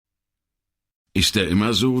»Ist er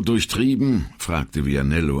immer so durchtrieben?« fragte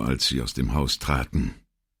Vianello, als sie aus dem Haus traten.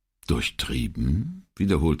 »Durchtrieben?«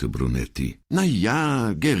 wiederholte Brunetti. »Na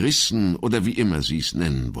ja, gerissen oder wie immer Sie's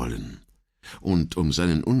nennen wollen.« Und um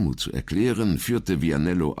seinen Unmut zu erklären, führte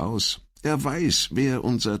Vianello aus, er weiß, wer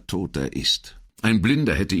unser Toter ist. Ein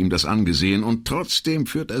Blinder hätte ihm das angesehen, und trotzdem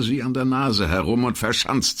führt er sie an der Nase herum und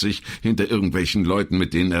verschanzt sich hinter irgendwelchen Leuten,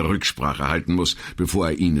 mit denen er Rücksprache halten muss, bevor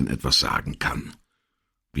er ihnen etwas sagen kann.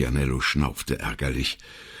 Vianello schnaufte ärgerlich,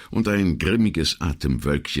 und ein grimmiges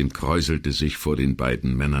Atemwölkchen kräuselte sich vor den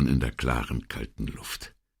beiden Männern in der klaren, kalten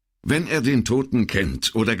Luft. »Wenn er den Toten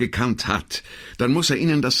kennt oder gekannt hat, dann muss er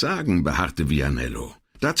Ihnen das sagen«, beharrte Vianello.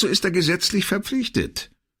 »Dazu ist er gesetzlich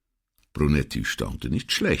verpflichtet.« Brunetti staunte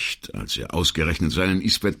nicht schlecht, als er ausgerechnet seinen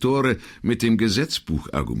Ispettore mit dem Gesetzbuch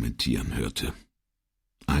argumentieren hörte.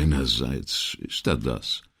 »Einerseits ist er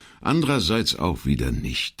das, andererseits auch wieder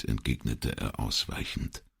nicht«, entgegnete er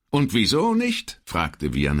ausweichend. »Und wieso nicht?«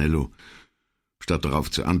 fragte Vianello. Statt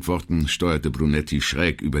darauf zu antworten, steuerte Brunetti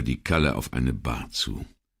schräg über die Kalle auf eine Bar zu.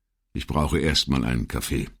 »Ich brauche erst mal einen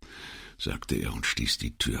Kaffee«, sagte er und stieß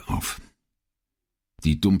die Tür auf.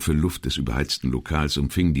 Die dumpfe Luft des überheizten Lokals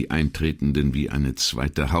umfing die Eintretenden wie eine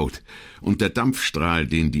zweite Haut, und der Dampfstrahl,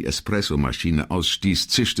 den die Espressomaschine ausstieß,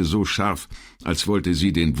 zischte so scharf, als wollte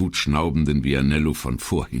sie den wutschnaubenden Vianello von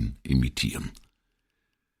vorhin imitieren.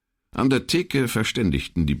 An der Theke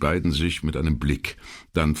verständigten die beiden sich mit einem Blick,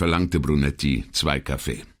 dann verlangte Brunetti 2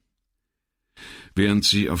 Kaffee. Während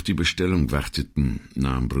sie auf die Bestellung warteten,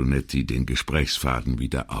 nahm Brunetti den Gesprächsfaden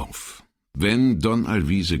wieder auf. Wenn Don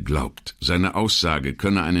Alvise glaubt, seine Aussage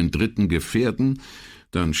könne einen Dritten gefährden,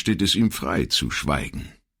 dann steht es ihm frei zu schweigen.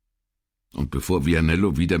 Und bevor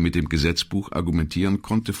Vianello wieder mit dem Gesetzbuch argumentieren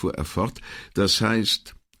konnte, fuhr er fort, das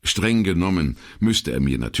heißt, streng genommen müsste er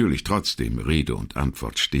mir natürlich trotzdem Rede und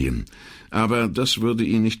Antwort stehen, aber das würde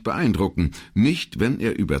ihn nicht beeindrucken, nicht wenn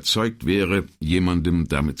er überzeugt wäre, jemandem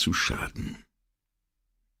damit zu schaden.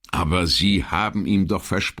 »Aber Sie haben ihm doch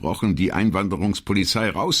versprochen, die Einwanderungspolizei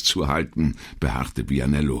rauszuhalten«, beharrte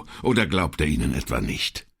Vianello. »Oder glaubt er Ihnen etwa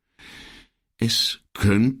nicht?« »Es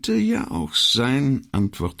könnte ja auch sein«,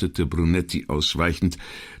 antwortete Brunetti ausweichend,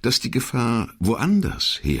 »dass die Gefahr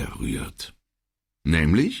woanders herrührt.«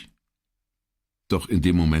 »Nämlich?« Doch in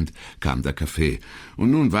dem Moment kam der Kaffee,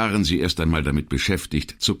 und nun waren sie erst einmal damit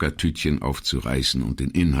beschäftigt, Zuckertütchen aufzureißen und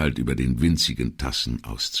den Inhalt über den winzigen Tassen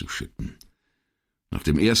auszuschütten. Nach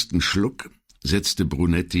dem ersten Schluck setzte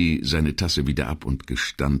Brunetti seine Tasse wieder ab und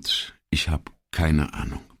gestand, »Ich habe keine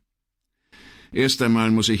Ahnung. Erst einmal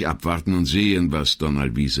muss ich abwarten und sehen, was Don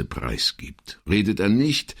Alvise preisgibt. Redet er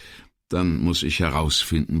nicht, dann muss ich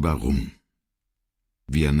herausfinden, warum.«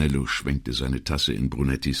 Vianello schwenkte seine Tasse in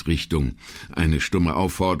Brunettis Richtung, eine stumme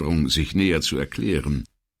Aufforderung, sich näher zu erklären.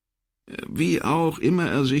 »Wie auch immer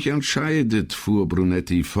er sich entscheidet«, fuhr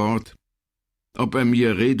Brunetti fort, »ob er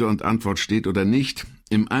mir Rede und Antwort steht oder nicht,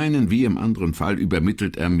 im einen wie im anderen Fall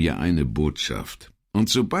übermittelt er mir eine Botschaft. Und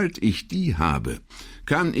sobald ich die habe,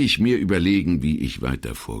 kann ich mir überlegen, wie ich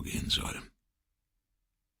weiter vorgehen soll.«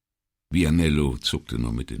 Vianello zuckte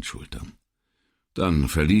nur mit den Schultern. Dann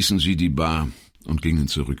verließen sie die Bar und gingen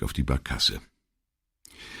zurück auf die Barkasse.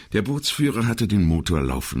 Der Bootsführer hatte den Motor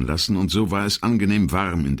laufen lassen, und so war es angenehm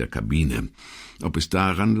warm in der Kabine. Ob es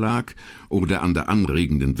daran lag oder an der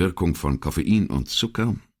anregenden Wirkung von Koffein und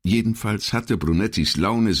Zucker, jedenfalls hatte Brunettis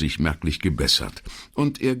Laune sich merklich gebessert,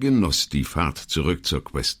 und er genoss die Fahrt zurück zur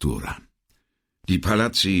Questura. Die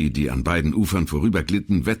Palazzi, die an beiden Ufern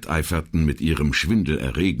vorüberglitten, wetteiferten mit ihrem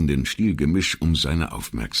schwindelerregenden Stilgemisch um seine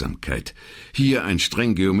Aufmerksamkeit. Hier ein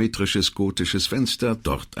streng geometrisches gotisches Fenster,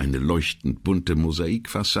 dort eine leuchtend bunte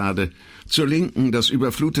Mosaikfassade, zur Linken das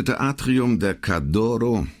überflutete Atrium der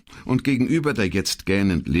Cadoro und gegenüber der jetzt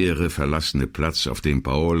gähnend leere, verlassene Platz, auf dem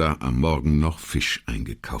Paola am Morgen noch Fisch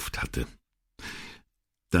eingekauft hatte.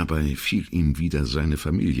 Dabei fiel ihm wieder seine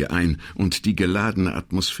Familie ein und die geladene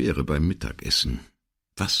Atmosphäre beim Mittagessen.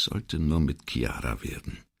 Was sollte nur mit Chiara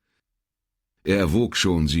werden? Er erwog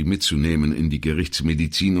schon, sie mitzunehmen in die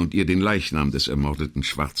Gerichtsmedizin und ihr den Leichnam des ermordeten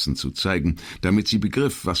Schwarzen zu zeigen, damit sie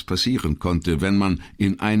begriff, was passieren konnte, wenn man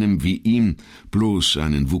in einem wie ihm bloß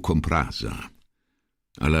einen Vucomprat sah.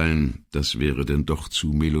 Allein das wäre denn doch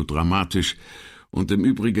zu melodramatisch, und im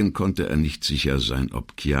Übrigen konnte er nicht sicher sein,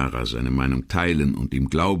 ob Chiara seine Meinung teilen und ihm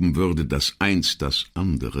glauben würde, dass eins das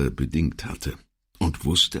andere bedingt hatte. Und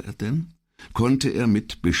wusste er denn? Konnte er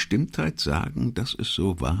mit Bestimmtheit sagen, dass es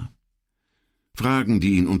so war? Fragen,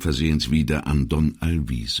 die ihn unversehens wieder an Don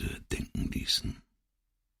Alvise denken ließen.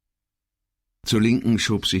 Zur Linken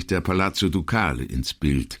schob sich der Palazzo Ducale ins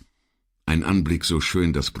Bild. Ein Anblick so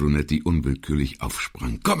schön, dass Brunetti unwillkürlich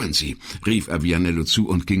aufsprang. »Kommen Sie«, rief er Vianello zu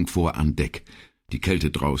und ging vor an Deck. Die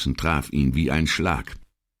Kälte draußen traf ihn wie ein Schlag.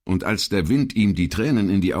 Und als der Wind ihm die Tränen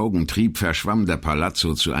in die Augen trieb, verschwamm der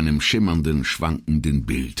Palazzo zu einem schimmernden, schwankenden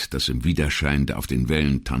Bild, das im Widerschein der auf den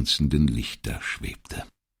Wellen tanzenden Lichter schwebte.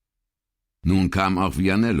 Nun kam auch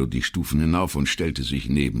Vianello die Stufen hinauf und stellte sich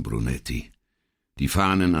neben Brunetti. Die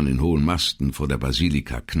Fahnen an den hohen Masten vor der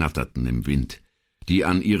Basilika knatterten im Wind. Die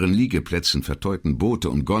an ihren Liegeplätzen verteuten Boote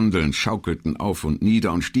und Gondeln schaukelten auf und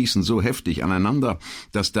nieder und stießen so heftig aneinander,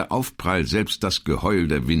 dass der Aufprall selbst das Geheul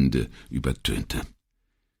der Winde übertönte.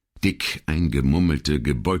 Dick eingemummelte,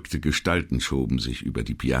 gebeugte Gestalten schoben sich über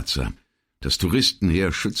die Piazza. Das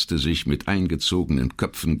Touristenheer schützte sich mit eingezogenen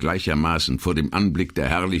Köpfen gleichermaßen vor dem Anblick der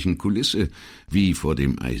herrlichen Kulisse wie vor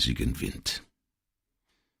dem eisigen Wind.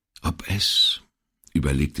 Ob es,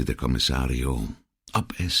 überlegte der Kommissario,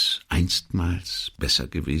 ob es einstmals besser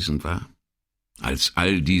gewesen war, als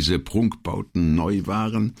all diese Prunkbauten neu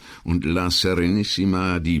waren und La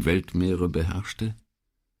Serenissima die Weltmeere beherrschte?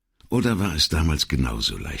 Oder war es damals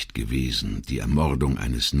genauso leicht gewesen, die Ermordung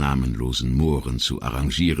eines namenlosen Mohren zu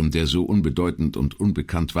arrangieren, der so unbedeutend und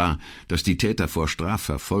unbekannt war, dass die Täter vor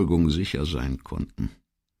Strafverfolgung sicher sein konnten?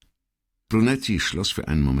 Brunetti schloss für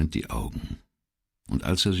einen Moment die Augen. Und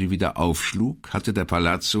als er sie wieder aufschlug, hatte der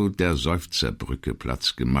Palazzo der Seufzerbrücke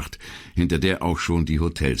Platz gemacht, hinter der auch schon die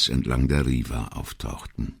Hotels entlang der Riva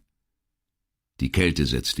auftauchten. Die Kälte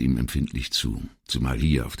setzte ihm empfindlich zu, zumal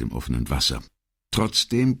hier auf dem offenen Wasser.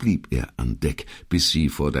 Trotzdem blieb er an Deck, bis sie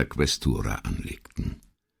vor der Questura anlegten.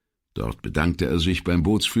 Dort bedankte er sich beim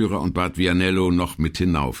Bootsführer und bat Vianello, noch mit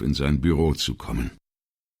hinauf in sein Büro zu kommen.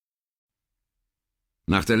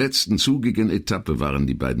 Nach der letzten zugigen Etappe waren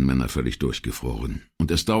die beiden Männer völlig durchgefroren,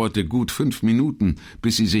 und es dauerte gut 5 Minuten,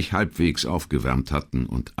 bis sie sich halbwegs aufgewärmt hatten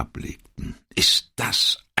und ablegten. »Ist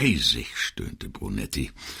das eisig«, stöhnte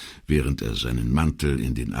Brunetti, während er seinen Mantel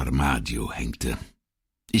in den Armadio hängte.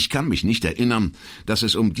 »Ich kann mich nicht erinnern, dass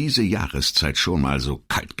es um diese Jahreszeit schon mal so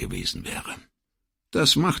kalt gewesen wäre.«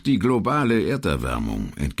 »Das macht die globale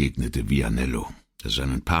Erderwärmung«, entgegnete Vianello, der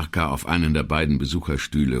seinen Parka auf einen der beiden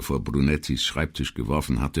Besucherstühle vor Brunettis Schreibtisch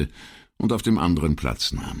geworfen hatte und auf dem anderen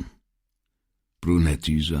Platz nahm.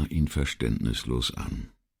 Brunetti sah ihn verständnislos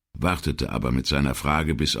an, wartete aber mit seiner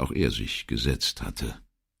Frage, bis auch er sich gesetzt hatte.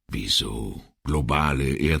 »Wieso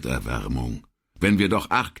globale Erderwärmung, wenn wir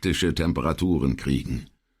doch arktische Temperaturen kriegen?«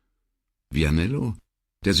 Vianello,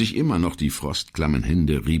 der sich immer noch die frostklammen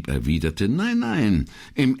Hände rieb, erwiderte, »Nein,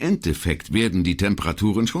 im Endeffekt werden die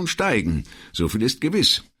Temperaturen schon steigen, so viel ist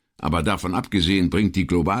gewiss. Aber davon abgesehen bringt die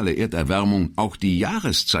globale Erderwärmung auch die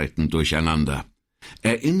Jahreszeiten durcheinander.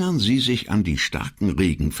 Erinnern Sie sich an die starken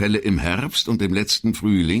Regenfälle im Herbst und im letzten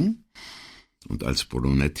Frühling?« Und als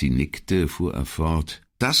Brunetti nickte, fuhr er fort,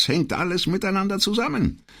 »Das hängt alles miteinander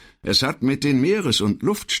zusammen. Es hat mit den Meeres- und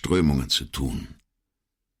Luftströmungen zu tun.«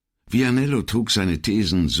 Vianello trug seine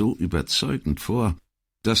Thesen so überzeugend vor,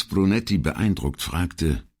 dass Brunetti beeindruckt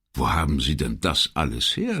fragte, »Wo haben Sie denn das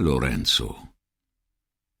alles her, Lorenzo?«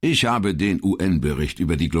 »Ich habe den UN-Bericht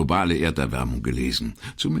über die globale Erderwärmung gelesen,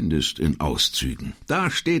 zumindest in Auszügen. Da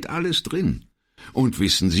steht alles drin. Und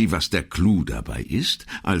wissen Sie, was der Clou dabei ist?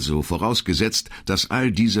 Also vorausgesetzt, dass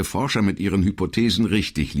all diese Forscher mit ihren Hypothesen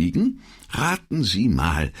richtig liegen? Raten Sie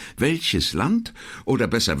mal, welches Land oder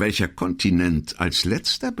besser welcher Kontinent als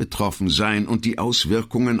letzter betroffen sein und die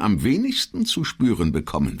Auswirkungen am wenigsten zu spüren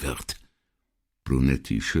bekommen wird.«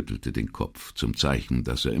 Brunetti schüttelte den Kopf zum Zeichen,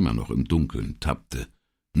 dass er immer noch im Dunkeln tappte.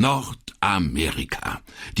 »Nordamerika.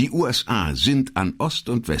 Die USA sind an Ost-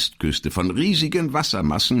 und Westküste von riesigen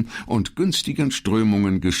Wassermassen und günstigen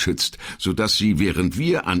Strömungen geschützt, so dass sie, während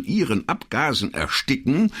wir an ihren Abgasen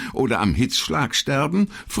ersticken oder am Hitzschlag sterben,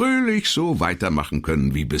 fröhlich so weitermachen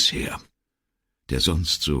können wie bisher.« Der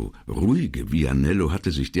sonst so ruhige Vianello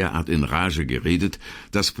hatte sich derart in Rage geredet,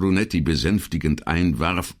 dass Brunetti besänftigend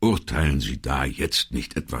einwarf, »Urteilen Sie da jetzt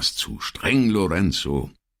nicht etwas zu streng,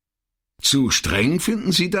 Lorenzo?« »Zu streng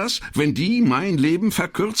finden Sie das, wenn die mein Leben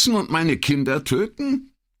verkürzen und meine Kinder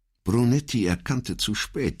töten?« Brunetti erkannte zu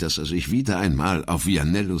spät, dass er sich wieder einmal auf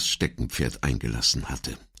Vianellos Steckenpferd eingelassen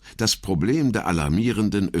hatte. Das Problem der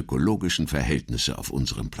alarmierenden ökologischen Verhältnisse auf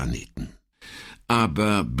unserem Planeten.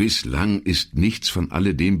 »Aber bislang ist nichts von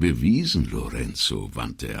alledem bewiesen, Lorenzo«,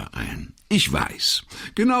 wandte er ein. »Ich weiß,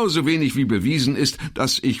 genauso wenig wie bewiesen ist,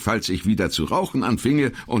 dass ich, falls ich wieder zu rauchen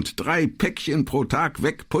anfinge und 3 Päckchen pro Tag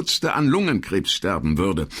wegputzte, an Lungenkrebs sterben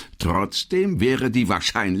würde. Trotzdem wäre die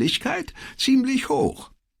Wahrscheinlichkeit ziemlich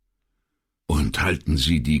hoch.« »Und halten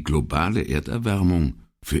Sie die globale Erderwärmung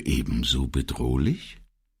für ebenso bedrohlich?«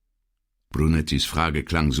 Brunettis Frage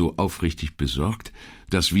klang so aufrichtig besorgt,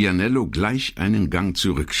 dass Vianello gleich einen Gang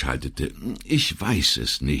zurückschaltete. »Ich weiß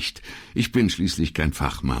es nicht. Ich bin schließlich kein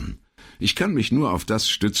Fachmann. Ich kann mich nur auf das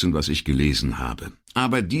stützen, was ich gelesen habe.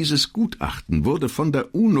 Aber dieses Gutachten wurde von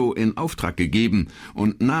der UNO in Auftrag gegeben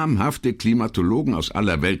und namhafte Klimatologen aus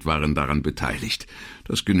aller Welt waren daran beteiligt.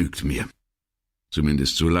 Das genügt mir.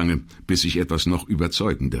 Zumindest so lange, bis ich etwas noch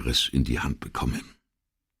Überzeugenderes in die Hand bekomme.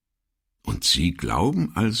 »Und Sie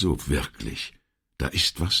glauben also wirklich, da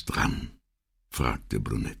ist was dran?« fragte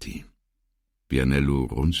Brunetti. Vianello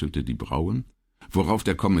runzelte die Brauen, worauf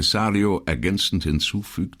der Kommissario ergänzend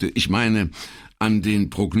hinzufügte, »Ich meine, an den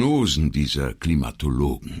Prognosen dieser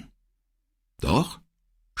Klimatologen.« »Doch?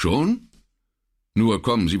 Schon? Nur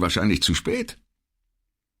kommen Sie wahrscheinlich zu spät.«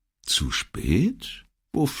 »Zu spät?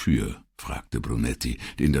 Wofür?« fragte Brunetti,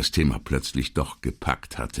 den das Thema plötzlich doch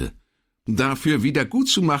gepackt hatte. »Dafür wieder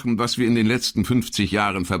gutzumachen, was wir in den letzten 50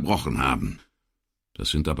 Jahren verbrochen haben.« »Das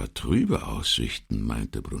sind aber trübe Aussichten«,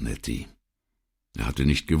 meinte Brunetti. Er hatte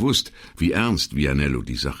nicht gewusst, wie ernst Vianello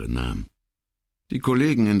die Sache nahm. Die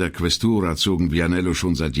Kollegen in der Questura zogen Vianello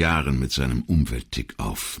schon seit Jahren mit seinem Umwelttick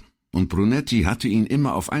auf. Und Brunetti hatte ihn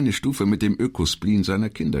immer auf eine Stufe mit dem Ökospleen seiner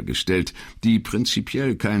Kinder gestellt, die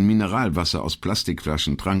prinzipiell kein Mineralwasser aus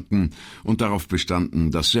Plastikflaschen tranken und darauf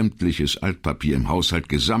bestanden, dass sämtliches Altpapier im Haushalt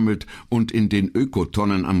gesammelt und in den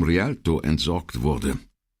Ökotonnen am Rialto entsorgt wurde.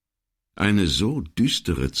 Eine so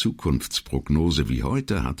düstere Zukunftsprognose wie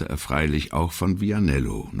heute hatte er freilich auch von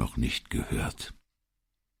Vianello noch nicht gehört.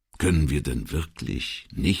 »Können wir denn wirklich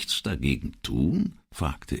nichts dagegen tun?«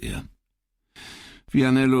 fragte er.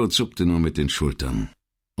 Vianello zuckte nur mit den Schultern,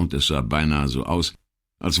 und es sah beinahe so aus,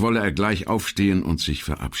 als wolle er gleich aufstehen und sich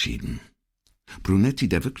verabschieden. Brunetti,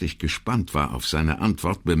 der wirklich gespannt war auf seine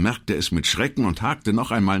Antwort, bemerkte es mit Schrecken und hakte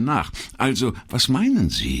noch einmal nach. »Also, was meinen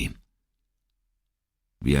Sie?«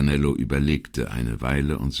 Vianello überlegte eine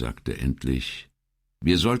Weile und sagte endlich,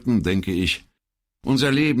 »Wir sollten, denke ich,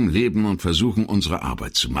 unser Leben leben und versuchen, unsere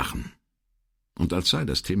Arbeit zu machen.« Und als sei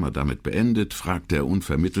das Thema damit beendet, fragte er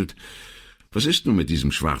unvermittelt, »Was ist nun mit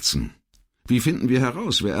diesem Schwarzen? Wie finden wir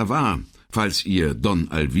heraus, wer er war, falls ihr Don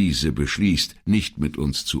Alvise beschließt, nicht mit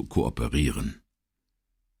uns zu kooperieren?«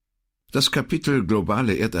 Das Kapitel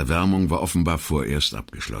globale Erderwärmung war offenbar vorerst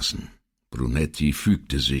abgeschlossen. Brunetti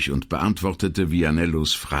fügte sich und beantwortete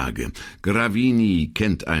Vianellos Frage. Gravini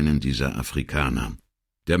kennt einen dieser Afrikaner.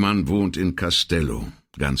 Der Mann wohnt in Castello,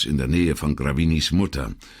 ganz in der Nähe von Gravinis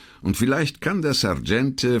Mutter, und vielleicht kann der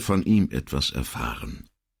Sergente von ihm etwas erfahren.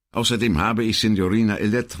 Außerdem habe ich Signorina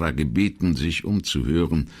Elettra gebeten, sich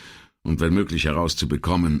umzuhören und wenn möglich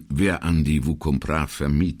herauszubekommen, wer Andi Vucompra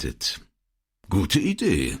vermietet. »Gute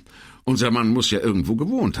Idee. Unser Mann muss ja irgendwo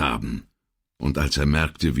gewohnt haben.« Und als er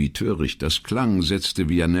merkte, wie töricht das klang, setzte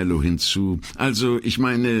Vianello hinzu, »Also, ich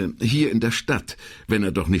meine, hier in der Stadt, wenn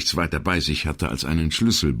er doch nichts weiter bei sich hatte als einen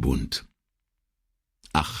Schlüsselbund.«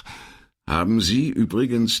 »Ach, haben Sie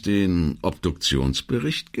übrigens den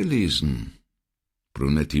Obduktionsbericht gelesen?«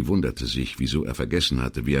 Brunetti wunderte sich, wieso er vergessen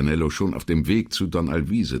hatte, Vianello schon auf dem Weg zu Don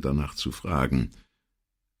Alvise danach zu fragen.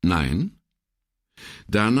 »Nein?«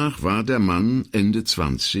 Danach war der Mann Ende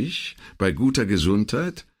 20, bei guter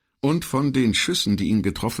Gesundheit, und von den Schüssen, die ihn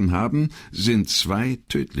getroffen haben, sind 2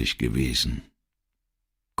 tödlich gewesen.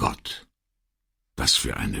 Gott, was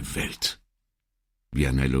für eine Welt!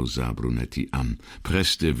 Vianello sah Brunetti an,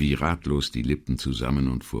 presste wie ratlos die Lippen zusammen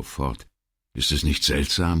und fuhr fort. Ist es nicht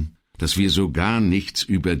seltsam, dass wir so gar nichts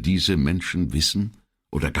über diese Menschen wissen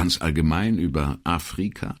oder ganz allgemein über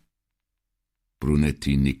Afrika?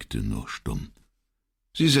 Brunetti nickte nur stumm.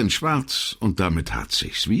 »Sie sind schwarz, und damit hat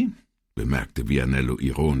sich's, wie?« bemerkte Vianello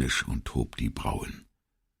ironisch und hob die Brauen.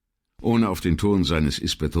 Ohne auf den Ton seines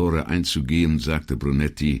Ispettore einzugehen, sagte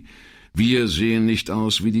Brunetti, »Wir sehen nicht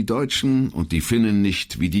aus wie die Deutschen und die Finnen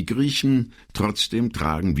nicht wie die Griechen, trotzdem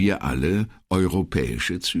tragen wir alle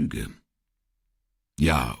europäische Züge.«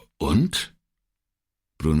 »Ja, und?«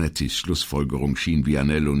 Brunettis Schlussfolgerung schien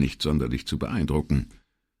Vianello nicht sonderlich zu beeindrucken.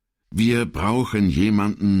 »Wir brauchen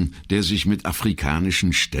jemanden, der sich mit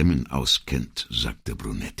afrikanischen Stämmen auskennt«, sagte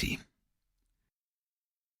Brunetti.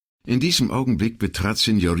 In diesem Augenblick betrat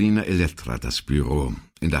Signorina Elettra das Büro,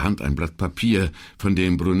 in der Hand ein Blatt Papier, von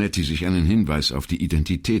dem Brunetti sich einen Hinweis auf die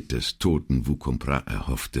Identität des toten Vucompra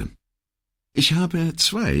erhoffte. »Ich habe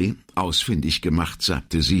 2 ausfindig gemacht«,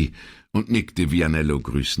 sagte sie und nickte Vianello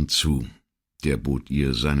grüßend zu. Der bot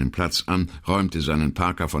ihr seinen Platz an, räumte seinen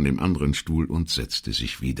Parker von dem anderen Stuhl und setzte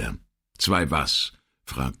sich wieder. »2 was?«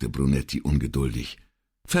 fragte Brunetti ungeduldig.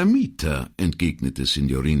 »Vermieter«, entgegnete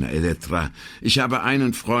Signorina Elettra. »Ich habe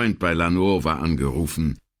einen Freund bei La Nuova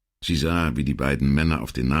angerufen.« Sie sah, wie die beiden Männer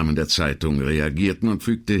auf den Namen der Zeitung reagierten und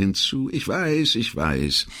fügte hinzu, ich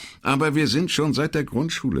weiß, aber wir sind schon seit der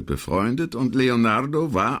Grundschule befreundet und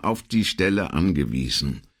Leonardo war auf die Stelle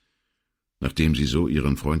angewiesen.« Nachdem sie so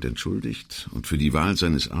ihren Freund entschuldigt und für die Wahl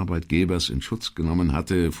seines Arbeitgebers in Schutz genommen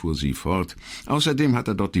hatte, fuhr sie fort, außerdem hat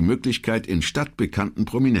er dort die Möglichkeit, in stadtbekannten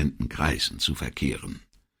Prominentenkreisen zu verkehren.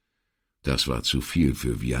 Das war zu viel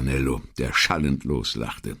für Vianello, der schallend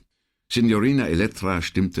loslachte. Signorina Elettra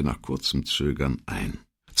stimmte nach kurzem Zögern ein.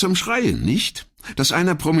 Zum Schreien, nicht? Dass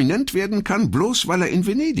einer prominent werden kann, bloß weil er in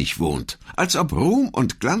Venedig wohnt, als ob Ruhm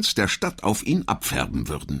und Glanz der Stadt auf ihn abfärben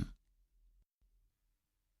würden.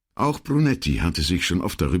 Auch Brunetti hatte sich schon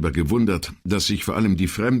oft darüber gewundert, dass sich vor allem die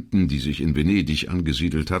Fremden, die sich in Venedig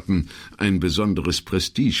angesiedelt hatten, ein besonderes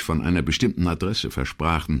Prestige von einer bestimmten Adresse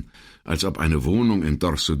versprachen, als ob eine Wohnung in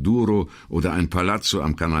Dorsoduro oder ein Palazzo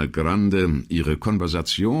am Canal Grande ihre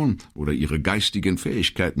Konversation oder ihre geistigen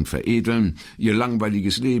Fähigkeiten veredeln, ihr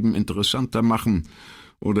langweiliges Leben interessanter machen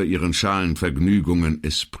oder ihren schalen Vergnügungen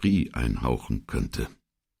Esprit einhauchen könnte.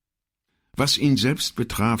 Was ihn selbst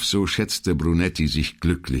betraf, so schätzte Brunetti sich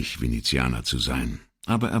glücklich, Venezianer zu sein,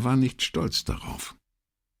 aber er war nicht stolz darauf.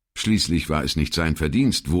 Schließlich war es nicht sein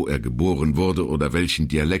Verdienst, wo er geboren wurde oder welchen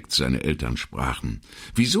Dialekt seine Eltern sprachen.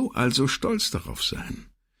 Wieso also stolz darauf sein?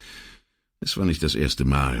 Es war nicht das erste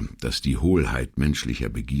Mal, dass die Hohlheit menschlicher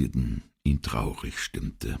Begierden ihn traurig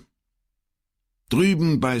stimmte.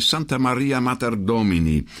 »Drüben bei Santa Maria Mater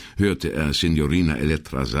Domini«, hörte er Signorina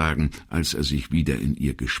Elettra sagen, als er sich wieder in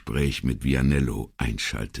ihr Gespräch mit Vianello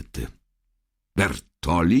einschaltete.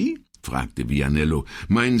 »Bertolli?« fragte Vianello.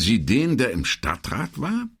 »Meinen Sie den, der im Stadtrat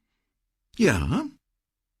war?« »Ja.«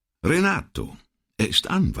 »Renato. Er ist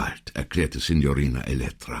Anwalt«, erklärte Signorina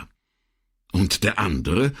Elettra. »Und der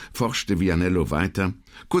andere?« forschte Vianello weiter.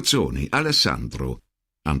 »Cuzzoni, Alessandro«,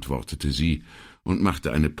 antwortete sie und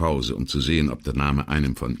machte eine Pause, um zu sehen, ob der Name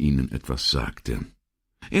einem von ihnen etwas sagte.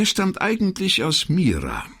 »Er stammt eigentlich aus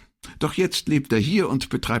Mira, doch jetzt lebt er hier und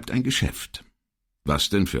betreibt ein Geschäft.« »Was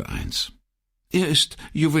denn für eins?« »Er ist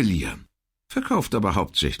Juwelier, verkauft aber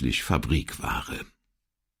hauptsächlich Fabrikware.«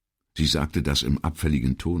 Sie sagte das im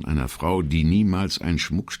abfälligen Ton einer Frau, die niemals ein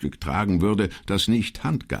Schmuckstück tragen würde, das nicht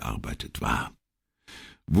handgearbeitet war.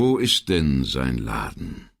 »Wo ist denn sein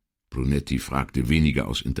Laden?« Brunetti fragte weniger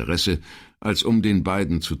aus Interesse, als um den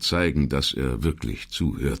beiden zu zeigen, dass er wirklich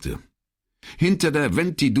zuhörte. »Hinter der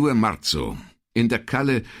 22 Marzo, in der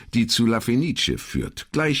Calle, die zu La Fenice führt,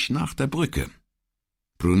 gleich nach der Brücke.«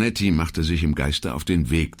 Brunetti machte sich im Geiste auf den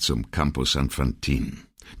Weg zum Campo San Fantin,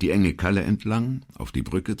 die enge Calle entlang, auf die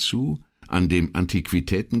Brücke zu, an dem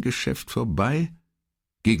Antiquitätengeschäft vorbei.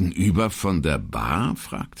 »Gegenüber von der Bar?«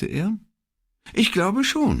 fragte er. »Ich glaube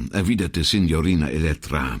schon«, erwiderte Signorina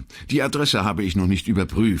Elettra. »Die Adresse habe ich noch nicht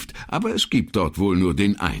überprüft, aber es gibt dort wohl nur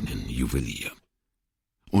den einen Juwelier.«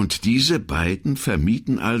 »Und diese beiden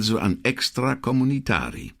vermieten also an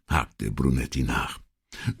Extracomunitari«, hakte Brunetti nach.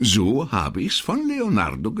 »So habe ich's von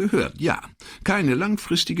Leonardo gehört, ja. Keine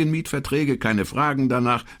langfristigen Mietverträge, keine Fragen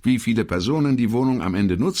danach, wie viele Personen die Wohnung am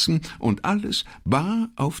Ende nutzen, und alles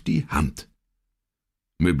bar auf die Hand.«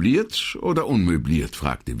 »Möbliert oder unmöbliert?«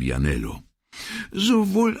 fragte Vianello.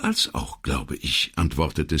 »Sowohl als auch, glaube ich«,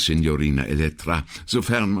 antwortete Signorina Elettra,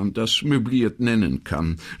 »sofern man das möbliert nennen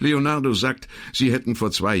kann. Leonardo sagt, Sie hätten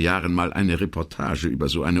vor 2 Jahren mal eine Reportage über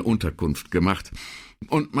so eine Unterkunft gemacht.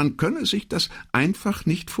 Und man könne sich das einfach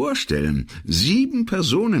nicht vorstellen. 7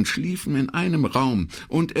 Personen schliefen in einem Raum,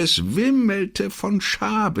 und es wimmelte von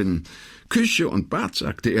Schaben. Küche und Bad,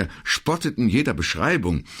 sagte er, spotteten jeder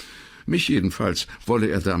Beschreibung. Mich jedenfalls wolle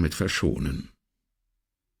er damit verschonen.«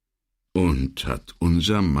 »Und hat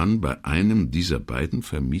unser Mann bei einem dieser beiden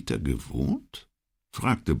Vermieter gewohnt?«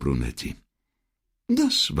 fragte Brunetti.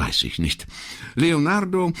 »Das weiß ich nicht.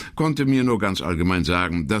 Leonardo konnte mir nur ganz allgemein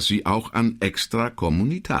sagen, dass sie auch an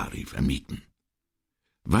Extracomunitari vermieten.«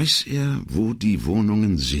 »Weiß er, wo die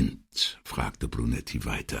Wohnungen sind?« fragte Brunetti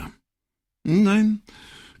weiter. »Nein,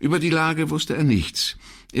 über die Lage wusste er nichts.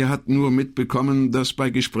 Er hat nur mitbekommen, dass bei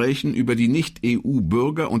Gesprächen über die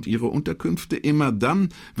Nicht-EU-Bürger und ihre Unterkünfte immer dann,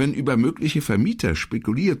 wenn über mögliche Vermieter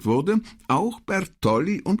spekuliert wurde, auch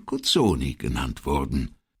Bertolli und Cuzzoni genannt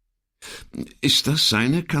wurden.« »Ist das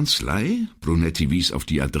seine Kanzlei?« Brunetti wies auf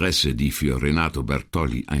die Adresse, die für Renato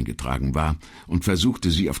Bertolli eingetragen war, und versuchte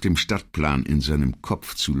sie auf dem Stadtplan in seinem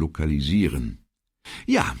Kopf zu lokalisieren.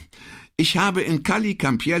 »Ja, ich habe in Calli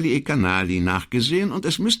Campielli e Canali nachgesehen, und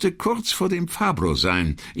es müsste kurz vor dem Fabbro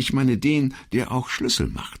sein. Ich meine den, der auch Schlüssel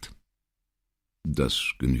macht.«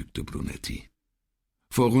 Das genügte Brunetti.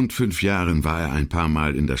 Vor rund 5 Jahren war er ein paar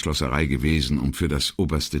Mal in der Schlosserei gewesen, um für das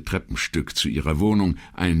oberste Treppenstück zu ihrer Wohnung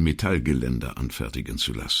ein Metallgeländer anfertigen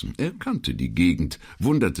zu lassen. Er kannte die Gegend,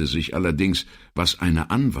 wunderte sich allerdings, was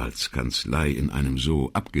eine Anwaltskanzlei in einem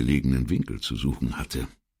so abgelegenen Winkel zu suchen hatte.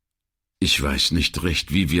 »Ich weiß nicht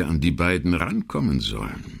recht, wie wir an die beiden rankommen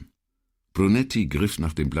sollen.« Brunetti griff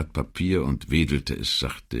nach dem Blatt Papier und wedelte es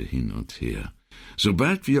sachte hin und her.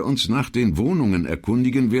 »Sobald wir uns nach den Wohnungen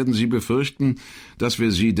erkundigen, werden Sie befürchten, dass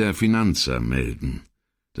wir sie der Finanza melden.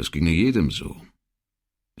 Das ginge jedem so.«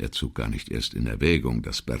 Er zog gar nicht erst in Erwägung,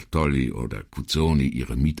 dass Bertolli oder Cuzzoni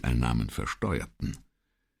ihre Mieteinnahmen versteuerten.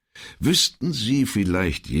 »Wüssten Sie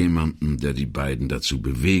vielleicht jemanden, der die beiden dazu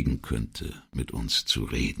bewegen könnte, mit uns zu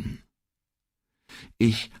reden?«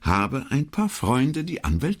 »Ich habe ein paar Freunde, die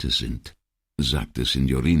Anwälte sind«, sagte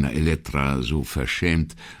Signorina Elettra so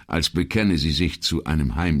verschämt, als bekenne sie sich zu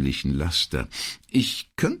einem heimlichen Laster.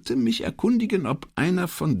 »Ich könnte mich erkundigen, ob einer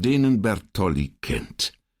von denen Bertolli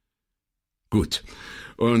kennt.« »Gut.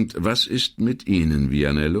 Und was ist mit Ihnen,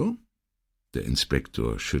 Vianello?« Der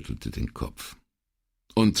Inspektor schüttelte den Kopf.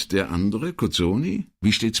 »Und der andere, Cuzzoni?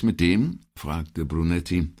 Wie steht's mit dem?« fragte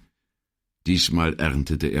Brunetti. Diesmal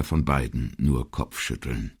erntete er von beiden nur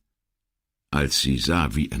Kopfschütteln. Als sie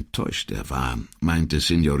sah, wie enttäuscht er war, meinte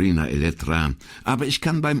Signorina Elettra, »aber ich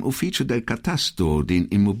kann beim Ufficio del Catasto den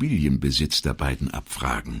Immobilienbesitz der beiden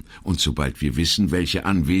abfragen, und sobald wir wissen, welche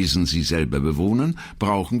Anwesen sie selber bewohnen,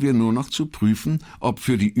 brauchen wir nur noch zu prüfen, ob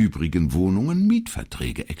für die übrigen Wohnungen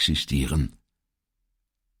Mietverträge existieren.«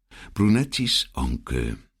 Brunettis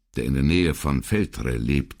Onkel, der in der Nähe von Feltre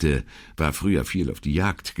lebte, war früher viel auf die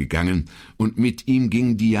Jagd gegangen, und mit ihm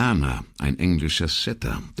ging Diana, ein englischer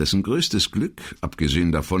Setter, dessen größtes Glück,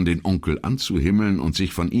 abgesehen davon, den Onkel anzuhimmeln und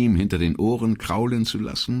sich von ihm hinter den Ohren kraulen zu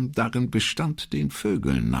lassen, darin bestand, den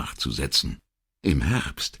Vögeln nachzusetzen. Im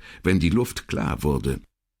Herbst, wenn die Luft klar wurde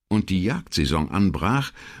und die Jagdsaison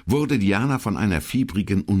anbrach, wurde Diana von einer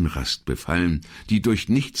fiebrigen Unrast befallen, die durch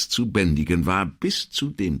nichts zu bändigen war, bis zu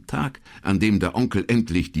dem Tag, an dem der Onkel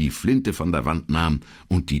endlich die Flinte von der Wand nahm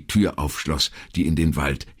und die Tür aufschloss, die in den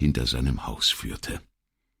Wald hinter seinem Haus führte.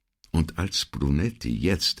 Und als Brunetti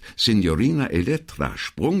jetzt Signorina Elettra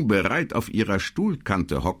sprungbereit auf ihrer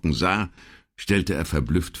Stuhlkante hocken sah, stellte er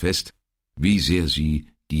verblüfft fest, wie sehr sie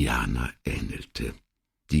Diana ähnelte.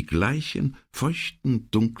 Die gleichen feuchten,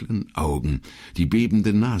 dunklen Augen, die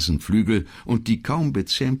bebenden Nasenflügel und die kaum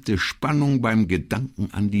bezähmte Spannung beim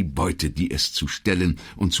Gedanken an die Beute, die es zu stellen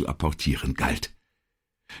und zu apportieren galt.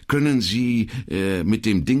 »Können Sie mit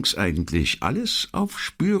dem Dings eigentlich alles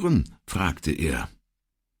aufspüren?« fragte er.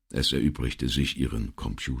 Es erübrigte sich, ihren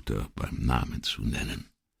Computer beim Namen zu nennen.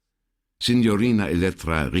 Signorina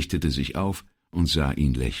Elettra richtete sich auf und sah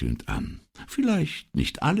ihn lächelnd an. »Vielleicht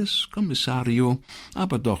nicht alles, Kommissario,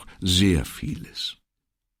 aber doch sehr vieles.«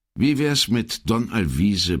 »Wie wär's mit Don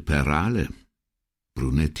Alvise Perale?«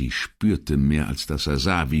 Brunetti spürte mehr, als dass er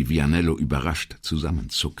sah, wie Vianello überrascht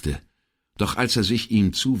zusammenzuckte. Doch als er sich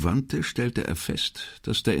ihm zuwandte, stellte er fest,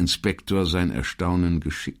 dass der Inspektor sein Erstaunen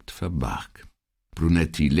geschickt verbarg.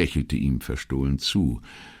 Brunetti lächelte ihm verstohlen zu,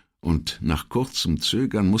 und nach kurzem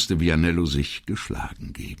Zögern musste Vianello sich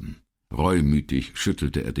geschlagen geben. Reumütig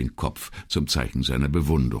schüttelte er den Kopf zum Zeichen seiner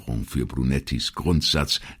Bewunderung für Brunettis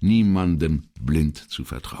Grundsatz, niemandem blind zu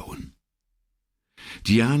vertrauen.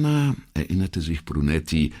 Diana, erinnerte sich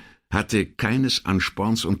Brunetti, hatte keines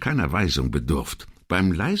Ansporns und keiner Weisung bedurft.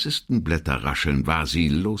 Beim leisesten Blätterrascheln war sie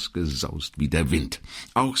losgesaust wie der Wind.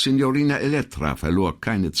 Auch Signorina Elettra verlor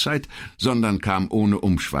keine Zeit, sondern kam ohne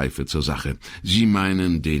Umschweife zur Sache. »Sie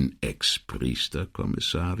meinen den Ex-Priester,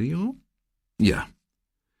 Kommissario?« »Ja.«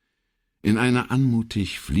 In einer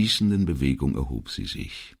anmutig fließenden Bewegung erhob sie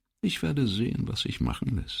sich. »Ich werde sehen, was sich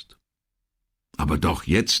machen lässt.« »Aber doch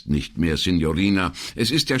jetzt nicht mehr, Signorina.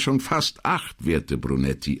 Es ist ja schon fast 8, wehrte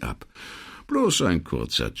Brunetti ab. »Bloß ein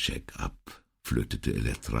kurzer Check-up«, flötete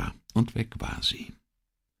Elettra, und weg war sie.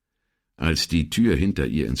 Als die Tür hinter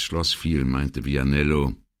ihr ins Schloss fiel, meinte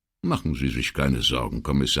Vianello, »Machen Sie sich keine Sorgen,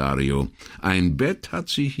 Kommissario. Ein Bett hat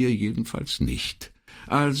sie hier jedenfalls nicht.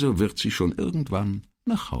 Also wird sie schon irgendwann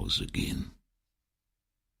nach Hause gehen.«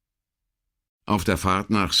 Auf der Fahrt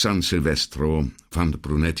nach San Silvestro fand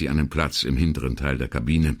Brunetti einen Platz im hinteren Teil der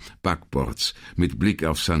Kabine, backbords, mit Blick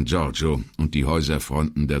auf San Giorgio und die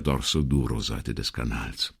Häuserfronten der Dorsoduro-Seite des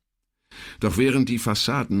Kanals. Doch während die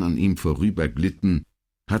Fassaden an ihm vorüberglitten,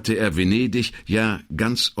 hatte er Venedig, ja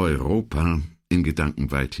ganz Europa, in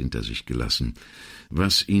Gedanken weit hinter sich gelassen.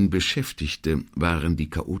 Was ihn beschäftigte, waren die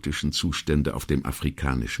chaotischen Zustände auf dem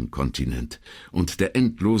afrikanischen Kontinent und der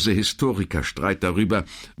endlose Historikerstreit darüber,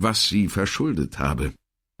 was sie verschuldet habe.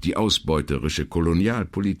 Die ausbeuterische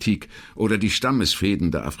Kolonialpolitik oder die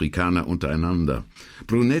Stammesfehden der Afrikaner untereinander.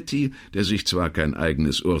 Brunetti, der sich zwar kein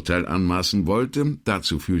eigenes Urteil anmaßen wollte,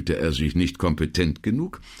 dazu fühlte er sich nicht kompetent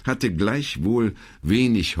genug, hatte gleichwohl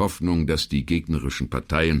wenig Hoffnung, dass die gegnerischen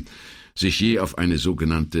Parteien sich je auf eine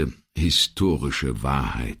sogenannte historische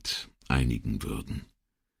Wahrheit einigen würden.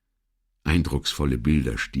 Eindrucksvolle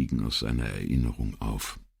Bilder stiegen aus seiner Erinnerung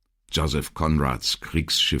auf. Joseph Conrads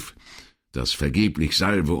Kriegsschiff, das vergeblich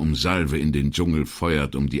Salve um Salve in den Dschungel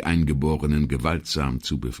feuert, um die Eingeborenen gewaltsam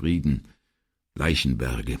zu befrieden.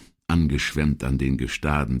 Leichenberge, angeschwemmt an den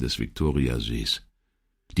Gestaden des Viktoriasees.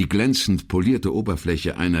 Die glänzend polierte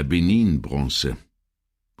Oberfläche einer Benin-Bronze.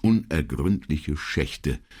 Unergründliche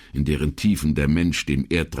Schächte, in deren Tiefen der Mensch dem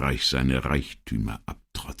Erdreich seine Reichtümer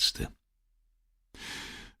abtrotzte.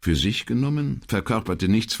 Für sich genommen verkörperte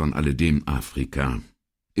nichts von alledem Afrika.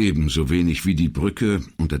 Ebenso wenig wie die Brücke,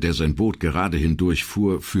 unter der sein Boot gerade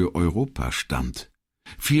hindurchfuhr, für Europa stand.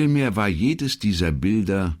 Vielmehr war jedes dieser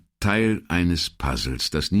Bilder Teil eines Puzzles,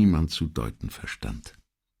 das niemand zu deuten verstand.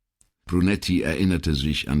 Brunetti erinnerte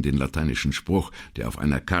sich an den lateinischen Spruch, der auf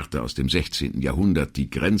einer Karte aus dem 16. Jahrhundert die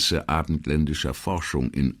Grenze abendländischer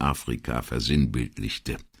Forschung in Afrika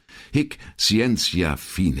versinnbildlichte. Hic scientia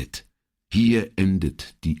finit. Hier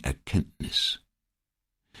endet die Erkenntnis.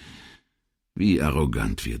 Wie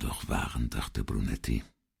arrogant wir doch waren, dachte Brunetti,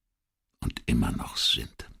 und immer noch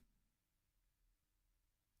sind.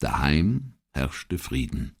 Daheim herrschte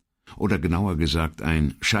Frieden, oder genauer gesagt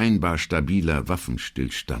ein scheinbar stabiler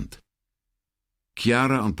Waffenstillstand.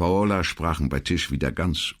 Chiara und Paola sprachen bei Tisch wieder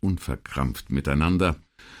ganz unverkrampft miteinander,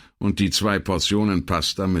 und die 2 Portionen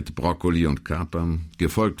Pasta mit Brokkoli und Kapern,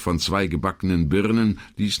 gefolgt von 2 gebackenen Birnen,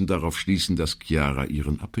 ließen darauf schließen, dass Chiara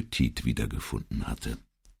ihren Appetit wiedergefunden hatte.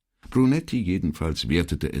 Brunetti jedenfalls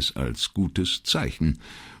wertete es als gutes Zeichen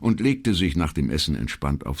und legte sich nach dem Essen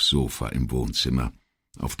entspannt aufs Sofa im Wohnzimmer,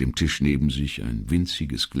 auf dem Tisch neben sich ein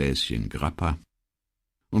winziges Gläschen Grappa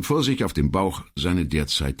und vor sich auf dem Bauch seine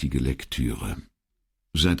derzeitige Lektüre.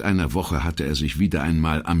 Seit einer Woche hatte er sich wieder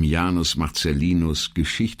einmal Ammianus Marcellinus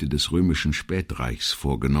Geschichte des römischen Spätreichs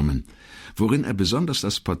vorgenommen, worin er besonders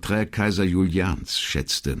das Porträt Kaiser Julians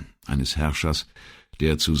schätzte, eines Herrschers,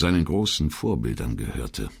 der zu seinen großen Vorbildern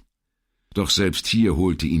gehörte. Doch selbst hier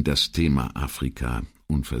holte ihn das Thema Afrika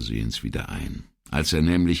unversehens wieder ein, als er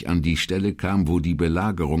nämlich an die Stelle kam, wo die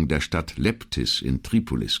Belagerung der Stadt Leptis in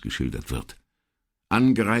Tripolis geschildert wird.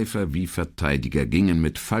 Angreifer wie Verteidiger gingen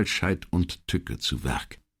mit Falschheit und Tücke zu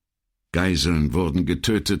Werk. Geiseln wurden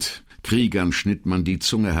getötet, Kriegern schnitt man die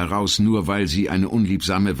Zunge heraus, nur weil sie eine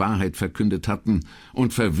unliebsame Wahrheit verkündet hatten,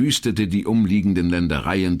 und verwüstete die umliegenden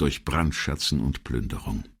Ländereien durch Brandschatzen und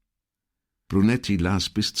Plünderung. Brunetti las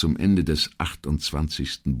bis zum Ende des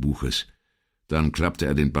 28. Buches. Dann klappte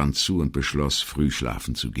er den Band zu und beschloss, früh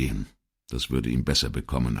schlafen zu gehen. Das würde ihm besser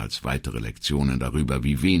bekommen als weitere Lektionen darüber,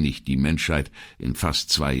 wie wenig die Menschheit in fast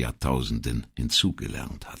 2 Jahrtausenden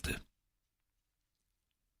hinzugelernt hatte.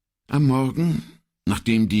 Am Morgen,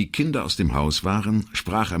 nachdem die Kinder aus dem Haus waren,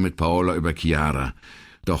 sprach er mit Paola über Chiara,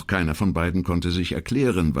 doch keiner von beiden konnte sich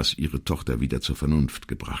erklären, was ihre Tochter wieder zur Vernunft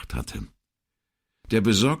gebracht hatte. Der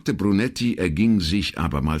besorgte Brunetti erging sich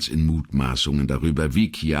abermals in Mutmaßungen darüber, wie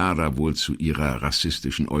Chiara wohl zu ihrer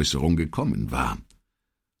rassistischen Äußerung gekommen war.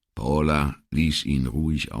 Paola ließ ihn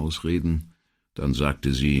ruhig ausreden, dann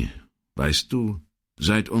sagte sie, »Weißt du,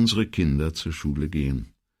 seit unsere Kinder zur Schule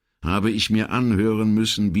gehen, habe ich mir anhören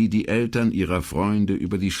müssen, wie die Eltern ihrer Freunde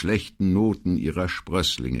über die schlechten Noten ihrer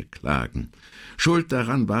Sprösslinge klagen. Schuld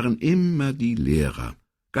daran waren immer die Lehrer.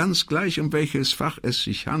 Ganz gleich, um welches Fach es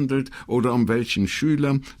sich handelt oder um welchen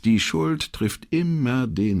Schüler, die Schuld trifft immer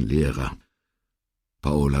den Lehrer.«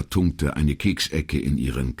 Paola tunkte eine Keksecke in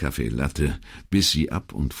ihren Kaffee Latte, biss sie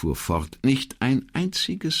ab und fuhr fort. »Nicht ein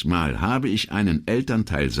einziges Mal habe ich einen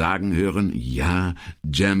Elternteil sagen hören, ja,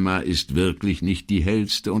 Gemma ist wirklich nicht die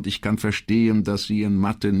hellste und ich kann verstehen, dass sie in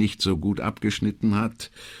Mathe nicht so gut abgeschnitten hat.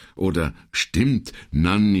 Oder stimmt,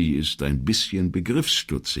 Nanni ist ein bisschen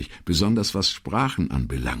begriffsstutzig, besonders was Sprachen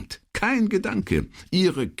anbelangt. Kein Gedanke.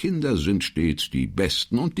 Ihre Kinder sind stets die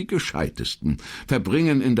Besten und die Gescheitesten,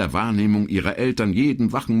 verbringen in der Wahrnehmung ihrer Eltern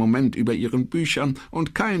jeden wachen Moment über ihren Büchern,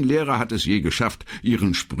 und kein Lehrer hat es je geschafft,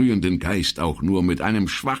 ihren sprühenden Geist auch nur mit einem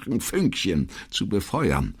schwachen Fünkchen zu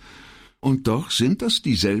befeuern. Und doch sind das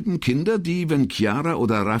dieselben Kinder, die, wenn Chiara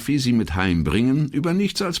oder Raffi sie mit heimbringen, über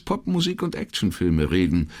nichts als Popmusik und Actionfilme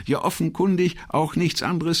reden, ja offenkundig auch nichts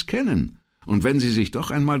anderes kennen. Und wenn sie sich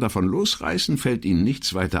doch einmal davon losreißen, fällt ihnen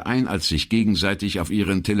nichts weiter ein, als sich gegenseitig auf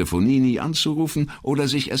ihren Telefonini anzurufen oder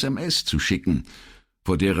sich SMS zu schicken,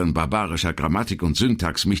 vor deren barbarischer Grammatik und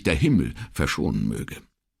Syntax mich der Himmel verschonen möge.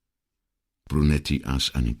 Brunetti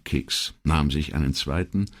aß einen Keks, nahm sich einen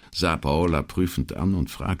zweiten, sah Paola prüfend an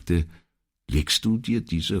und fragte, »Legst du dir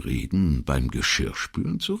diese Reden beim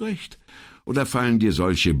Geschirrspülen zurecht, oder fallen dir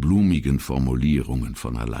solche blumigen Formulierungen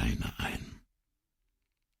von alleine ein?«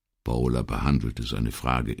 Paola behandelte seine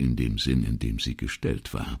Frage in dem Sinn, in dem sie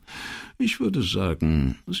gestellt war. »Ich würde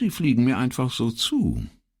sagen, sie fliegen mir einfach so zu.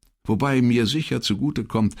 wobei mir sicher zugute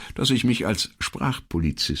kommt, dass ich mich als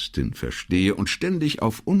Sprachpolizistin verstehe und ständig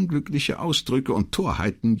auf unglückliche Ausdrücke und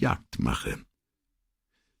Torheiten Jagd mache.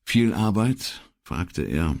 »Viel Arbeit?« fragte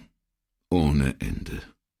er. »Ohne Ende.«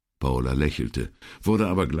 Paula lächelte, wurde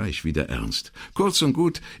aber gleich wieder ernst. »Kurz und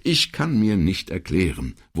gut, ich kann mir nicht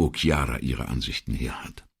erklären, wo Chiara ihre Ansichten her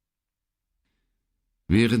hat.«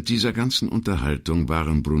 Während dieser ganzen Unterhaltung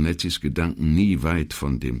waren Brunettis Gedanken nie weit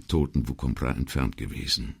von dem toten Vucomprat entfernt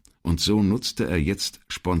gewesen. Und so nutzte er jetzt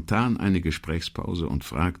spontan eine Gesprächspause und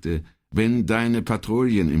fragte, »Wenn deine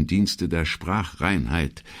Patrouillen im Dienste der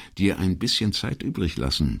Sprachreinheit dir ein bisschen Zeit übrig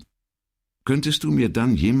lassen, könntest du mir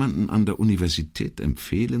dann jemanden an der Universität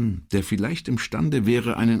empfehlen, der vielleicht imstande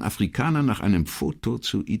wäre, einen Afrikaner nach einem Foto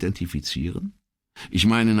zu identifizieren? Ich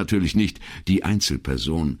meine natürlich nicht die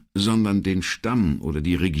Einzelperson, sondern den Stamm oder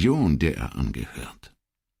die Region, der er angehört.«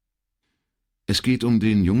 »Es geht um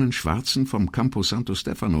den jungen Schwarzen vom Campo Santo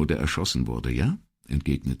Stefano, der erschossen wurde, ja?«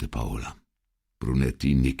 entgegnete Paola.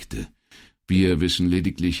 Brunetti nickte. »Wir wissen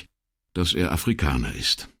lediglich, dass er Afrikaner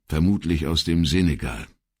ist, vermutlich aus dem Senegal.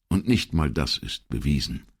 Und nicht mal das ist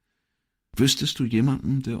bewiesen. Wüsstest du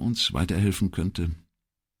jemanden, der uns weiterhelfen könnte?«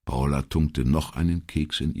 Paola tunkte noch einen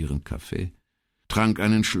Keks in ihren Kaffee, trank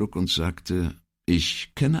einen Schluck und sagte,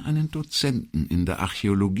 »Ich kenne einen Dozenten in der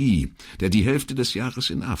Archäologie, der die Hälfte des Jahres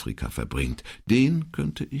in Afrika verbringt. Den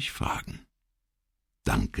könnte ich fragen.«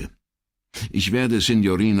 »Danke. Ich werde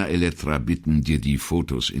Signorina Elettra bitten, dir die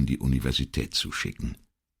Fotos in die Universität zu schicken.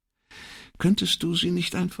 Könntest du sie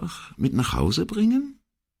nicht einfach mit nach Hause bringen?«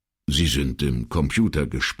 »Sie sind im Computer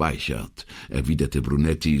gespeichert«, erwiderte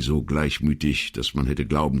Brunetti so gleichmütig, dass man hätte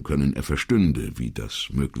glauben können, er verstünde, wie das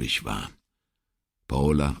möglich war.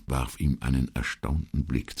 Paola warf ihm einen erstaunten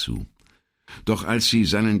Blick zu. Doch als sie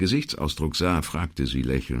seinen Gesichtsausdruck sah, fragte sie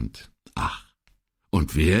lächelnd, »Ach,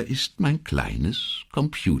 und wer ist mein kleines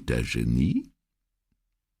Computergenie?«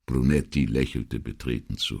 Brunetti lächelte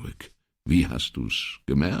betreten zurück. »Wie hast du's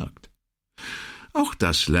gemerkt?« »Auch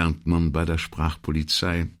das lernt man bei der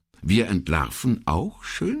Sprachpolizei. Wir entlarven auch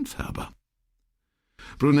Schönfärber.«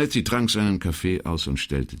 Brunetti trank seinen Kaffee aus und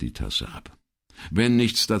stellte die Tasse ab. »Wenn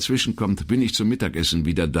nichts dazwischenkommt, bin ich zum Mittagessen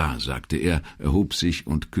wieder da«, sagte er, erhob sich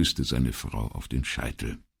und küsste seine Frau auf den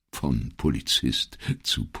Scheitel. »Von Polizist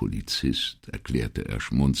zu Polizist«, erklärte er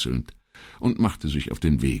schmunzelnd und machte sich auf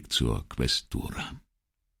den Weg zur Questura.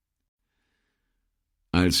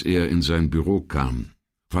 Als er in sein Büro kam,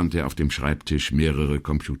 fand er auf dem Schreibtisch mehrere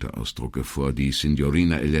Computerausdrucke vor, die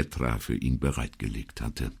Signorina Elettra für ihn bereitgelegt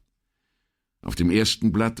hatte. Auf dem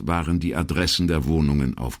ersten Blatt waren die Adressen der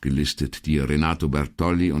Wohnungen aufgelistet, die Renato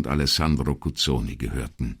Bertolli und Alessandro Cuzzoni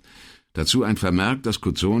gehörten. Dazu ein Vermerk, dass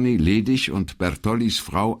Cuzzoni ledig und Bertollis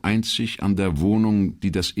Frau einzig an der Wohnung,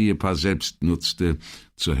 die das Ehepaar selbst nutzte,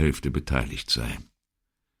 zur Hälfte beteiligt sei.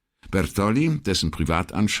 Bertolli, dessen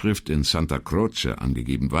Privatanschrift in Santa Croce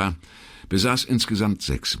angegeben war, besaß insgesamt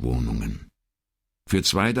 6 Wohnungen. Für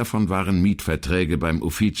 2 davon waren Mietverträge beim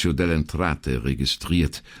Ufficio delle Entrate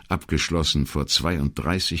registriert, abgeschlossen vor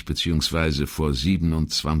 32 bzw. vor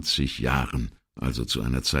 27 Jahren, also zu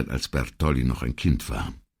einer Zeit, als Bertolli noch ein Kind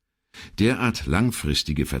war. Derart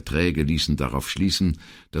langfristige Verträge ließen darauf schließen,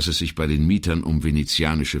 dass es sich bei den Mietern um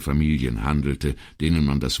venezianische Familien handelte, denen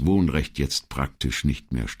man das Wohnrecht jetzt praktisch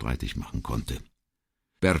nicht mehr streitig machen konnte.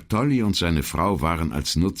 Bertolli und seine Frau waren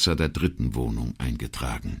als Nutzer der 3. Wohnung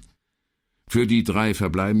eingetragen. Für die 3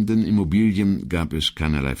 verbleibenden Immobilien gab es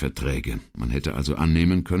keinerlei Verträge. Man hätte also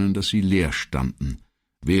annehmen können, dass sie leer standen,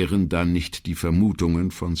 wären dann nicht die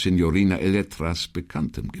Vermutungen von Signorina Elettras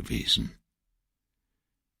Bekanntem gewesen.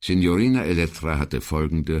 Signorina Elettra hatte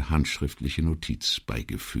folgende handschriftliche Notiz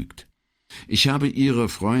beigefügt. »Ich habe Ihre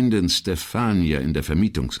Freundin Stefania in der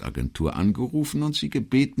Vermietungsagentur angerufen und sie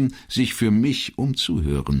gebeten, sich für mich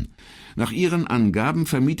umzuhören. Nach ihren Angaben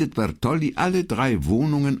vermietet Bertolli alle 3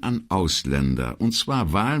 Wohnungen an Ausländer, und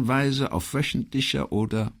zwar wahlweise auf wöchentlicher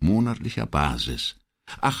oder monatlicher Basis.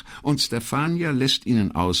 Ach, und Stefania lässt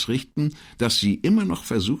Ihnen ausrichten, dass sie immer noch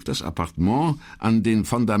versucht, das Appartement an den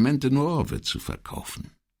Fondamente Nuove zu verkaufen.«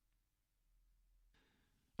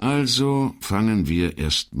 »Also fangen wir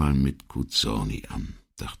erst mal mit Cuzzoni an«,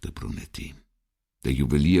 dachte Brunetti. Der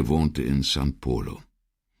Juwelier wohnte in San Polo,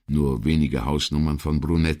 nur wenige Hausnummern von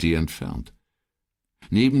Brunetti entfernt.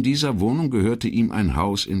 Neben dieser Wohnung gehörte ihm ein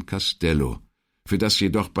Haus in Castello, für das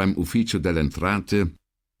jedoch beim Ufficio delle Entrate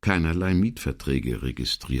keinerlei Mietverträge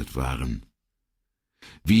registriert waren.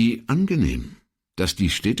 Wie angenehm, dass die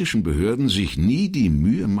städtischen Behörden sich nie die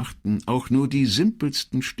Mühe machten, auch nur die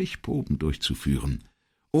simpelsten Stichproben durchzuführen.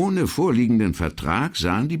 Ohne vorliegenden Vertrag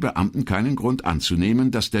sahen die Beamten keinen Grund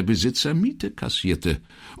anzunehmen, dass der Besitzer Miete kassierte.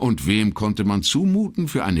 Und wem konnte man zumuten,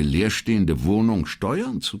 für eine leerstehende Wohnung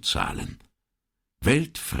Steuern zu zahlen?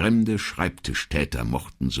 Weltfremde Schreibtischtäter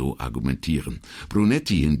mochten so argumentieren.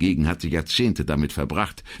 Brunetti hingegen hatte Jahrzehnte damit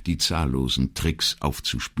verbracht, die zahllosen Tricks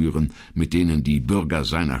aufzuspüren, mit denen die Bürger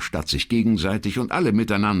seiner Stadt sich gegenseitig und alle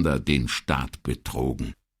miteinander den Staat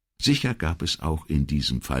betrogen. Sicher gab es auch in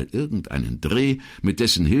diesem Fall irgendeinen Dreh, mit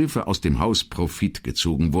dessen Hilfe aus dem Haus Profit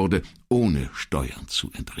gezogen wurde, ohne Steuern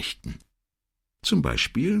zu entrichten. Zum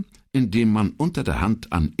Beispiel, indem man unter der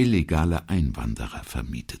Hand an illegale Einwanderer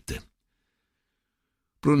vermietete.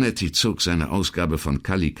 Brunetti zog seine Ausgabe von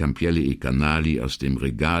Calli Campielli e Canali aus dem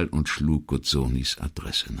Regal und schlug Guzzonis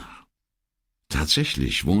Adresse nach.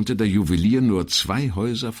 Tatsächlich wohnte der Juwelier nur 2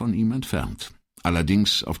 Häuser von ihm entfernt.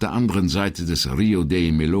 Allerdings auf der anderen Seite des Rio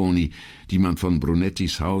dei Meloni, die man von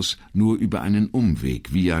Brunettis Haus nur über einen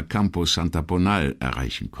Umweg via Campo Sant'Aponal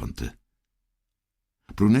erreichen konnte.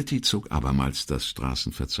 Brunetti zog abermals das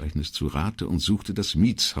Straßenverzeichnis zu Rate und suchte das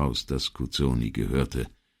Mietshaus, das Guzzoni gehörte.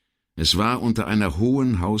 Es war unter einer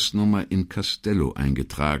hohen Hausnummer in Castello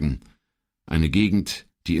eingetragen, eine Gegend,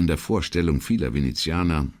 die in der Vorstellung vieler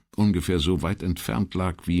Venezianer ungefähr so weit entfernt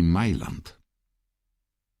lag wie Mailand.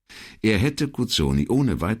 Er hätte Guzzoni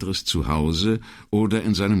ohne weiteres zu Hause oder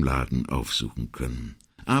in seinem Laden aufsuchen können.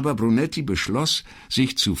 Aber Brunetti beschloss,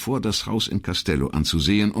 sich zuvor das Haus in Castello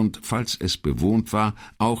anzusehen und, falls es bewohnt war,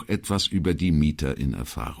 auch etwas über die Mieter in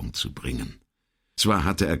Erfahrung zu bringen. Zwar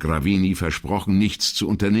hatte er Gravini versprochen, nichts zu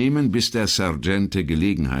unternehmen, bis der Sergente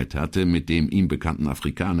Gelegenheit hatte, mit dem ihm bekannten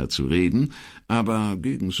Afrikaner zu reden, aber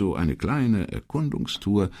gegen so eine kleine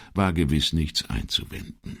Erkundungstour war gewiss nichts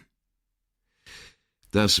einzuwenden.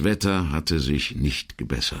 Das Wetter hatte sich nicht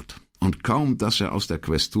gebessert, und kaum, dass er aus der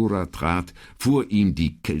Questura trat, fuhr ihm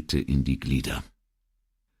die Kälte in die Glieder.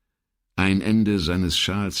 Ein Ende seines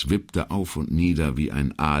Schals wippte auf und nieder wie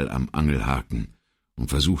ein Aal am Angelhaken und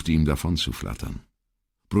versuchte ihm davon zu flattern.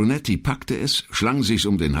 Brunetti packte es, schlang sich's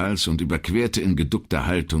um den Hals und überquerte in geduckter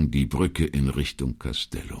Haltung die Brücke in Richtung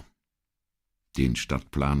Castello. Den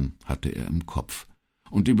Stadtplan hatte er im Kopf,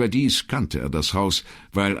 und überdies kannte er das Haus,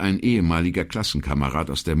 weil ein ehemaliger Klassenkamerad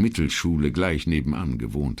aus der Mittelschule gleich nebenan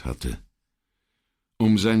gewohnt hatte.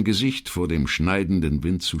 Um sein Gesicht vor dem schneidenden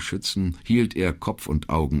Wind zu schützen, hielt er Kopf und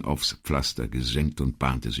Augen aufs Pflaster gesenkt und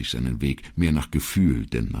bahnte sich seinen Weg, mehr nach Gefühl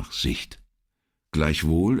denn nach Sicht.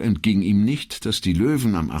 Gleichwohl entging ihm nicht, dass die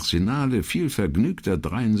Löwen am Arsenale viel vergnügter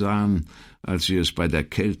dreinsahen, als sie es bei der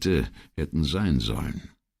Kälte hätten sein sollen.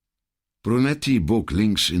 Brunetti bog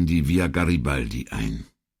links in die Via Garibaldi ein.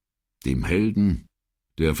 Dem Helden,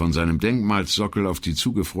 der von seinem Denkmalssockel auf die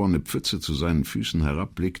zugefrorene Pfütze zu seinen Füßen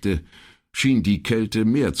herabblickte, schien die Kälte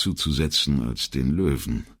mehr zuzusetzen als den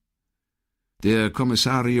Löwen. Der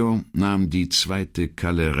Kommissario nahm die 2.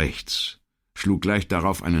 Kalle rechts, schlug gleich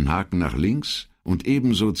darauf einen Haken nach links und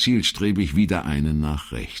ebenso zielstrebig wieder einen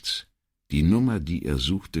nach rechts. Die Nummer, die er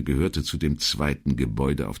suchte, gehörte zu dem 2.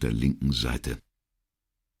 Gebäude auf der linken Seite.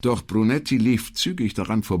 Doch Brunetti lief zügig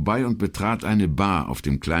daran vorbei und betrat eine Bar auf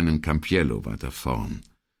dem kleinen Campiello weiter vorn.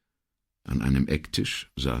 An einem Ecktisch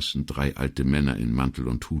saßen 3 alte Männer in Mantel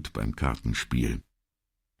und Hut beim Kartenspiel.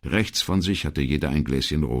 Rechts von sich hatte jeder ein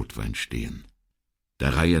Gläschen Rotwein stehen.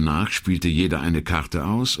 Der Reihe nach spielte jeder eine Karte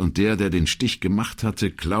aus, und der den Stich gemacht hatte,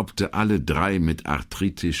 klaubte alle 3 mit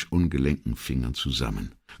arthritisch ungelenken Fingern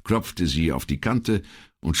zusammen, klopfte sie auf die Kante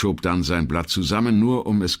und schob dann sein Blatt zusammen, nur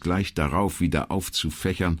um es gleich darauf wieder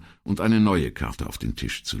aufzufächern und eine neue Karte auf den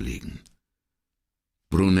Tisch zu legen.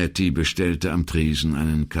 Brunetti bestellte am Tresen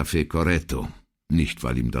einen Café Corretto, nicht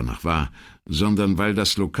weil ihm danach war, sondern weil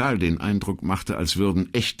das Lokal den Eindruck machte, als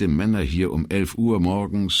würden echte Männer hier um 11 Uhr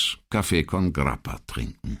morgens Café con Grappa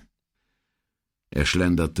trinken. Er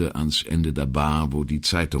schlenderte ans Ende der Bar, wo die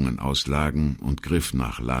Zeitungen auslagen, und griff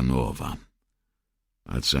nach La Nuova.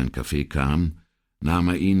 Als sein Kaffee kam, nahm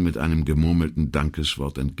er ihn mit einem gemurmelten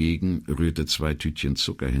Dankeswort entgegen, rührte 2 Tütchen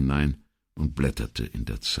Zucker hinein und blätterte in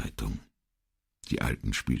der Zeitung. Die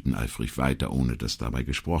Alten spielten eifrig weiter, ohne dass dabei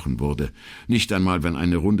gesprochen wurde, nicht einmal, wenn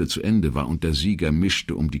eine Runde zu Ende war und der Sieger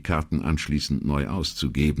mischte, um die Karten anschließend neu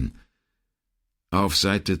auszugeben. Auf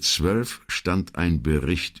Seite 12 stand ein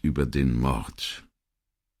Bericht über den Mord.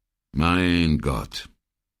 »Mein Gott,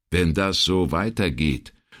 wenn das so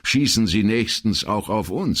weitergeht, schießen sie nächstens auch auf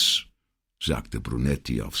uns«, sagte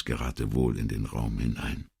Brunetti aufs Geratewohl in den Raum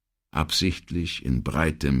hinein, absichtlich in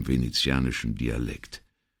breitem venezianischem Dialekt.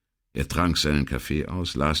 Er trank seinen Kaffee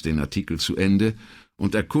aus, las den Artikel zu Ende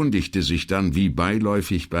und erkundigte sich dann, wie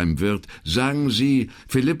beiläufig beim Wirt: »Sagen Sie,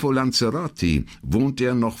 Filippo Lanzerotti, wohnt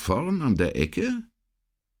der noch vorn an der Ecke?«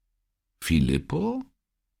 »Filippo?«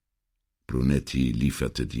 Brunetti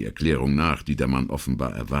lieferte die Erklärung nach, die der Mann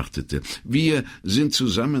offenbar erwartete. »Wir sind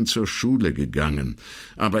zusammen zur Schule gegangen,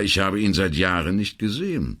 aber ich habe ihn seit Jahren nicht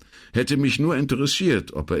gesehen. Hätte mich nur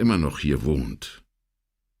interessiert, ob er immer noch hier wohnt.«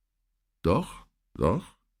 »Doch, doch.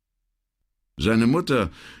 Seine Mutter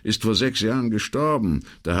ist vor 6 Jahren gestorben.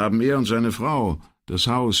 Da haben er und seine Frau das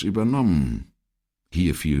Haus übernommen.«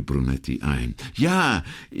 Hier fiel Brunetti ein. »Ja,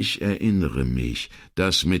 ich erinnere mich.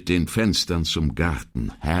 Das mit den Fenstern zum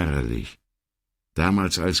Garten. Herrlich.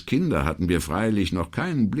 Damals als Kinder hatten wir freilich noch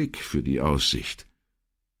keinen Blick für die Aussicht.«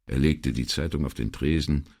 Er legte die Zeitung auf den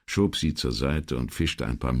Tresen, schob sie zur Seite und fischte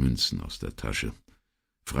ein paar Münzen aus der Tasche.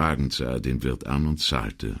 Fragend sah er den Wirt an und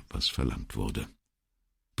zahlte, was verlangt wurde.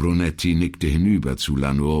 Brunetti nickte hinüber zu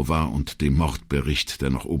La Nuova und dem Mordbericht,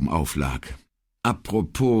 der noch oben auflag.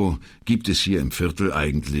 »Apropos, gibt es hier im Viertel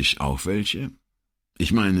eigentlich auch welche?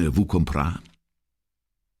 Ich meine, vous comprenez?«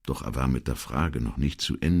 Doch er war mit der Frage noch nicht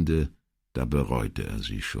zu Ende, da bereute er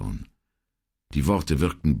sie schon. Die Worte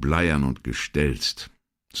wirkten bleiern und gestelzt,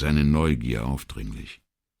 seine Neugier aufdringlich.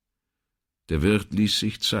 Der Wirt ließ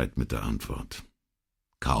sich Zeit mit der Antwort.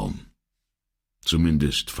 »Kaum.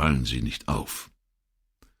 Zumindest fallen Sie nicht auf.«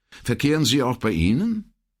 »Verkehren Sie auch bei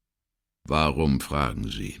Ihnen?« »Warum fragen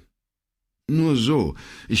Sie?« »Nur so.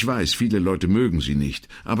 Ich weiß, viele Leute mögen Sie nicht,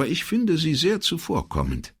 aber ich finde Sie sehr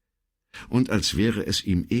zuvorkommend.« Und als wäre es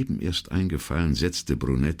ihm eben erst eingefallen, setzte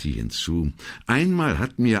Brunetti hinzu, »Einmal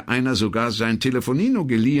hat mir einer sogar sein Telefonino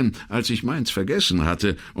geliehen, als ich meins vergessen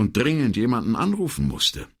hatte und dringend jemanden anrufen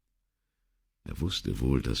musste.« Er wusste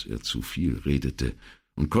wohl, dass er zu viel redete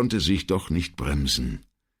und konnte sich doch nicht bremsen.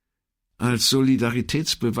 Als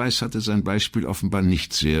Solidaritätsbeweis hatte sein Beispiel offenbar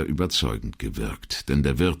nicht sehr überzeugend gewirkt, denn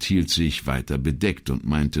der Wirt hielt sich weiter bedeckt und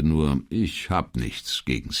meinte nur, »Ich hab nichts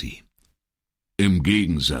gegen Sie.« »Im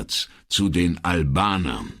Gegensatz zu den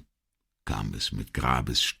Albanern«, kam es mit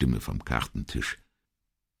Grabesstimme vom Kartentisch.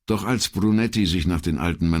 Doch als Brunetti sich nach den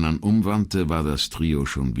alten Männern umwandte, war das Trio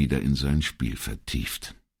schon wieder in sein Spiel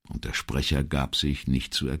vertieft, und der Sprecher gab sich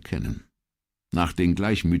nicht zu erkennen. Nach den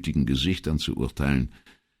gleichmütigen Gesichtern zu urteilen,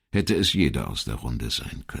 hätte es jeder aus der Runde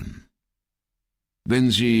sein können.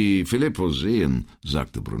 »Wenn Sie Filippo sehen«,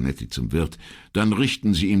 sagte Brunetti zum Wirt, »dann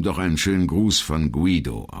richten Sie ihm doch einen schönen Gruß von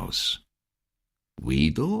Guido aus.«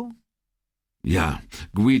 »Guido?« »Ja,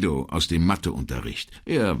 Guido aus dem Matheunterricht.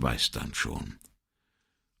 Er weiß dann schon.«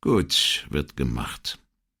 »Gut, wird gemacht.«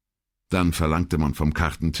 Dann verlangte man vom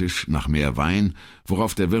Kartentisch nach mehr Wein,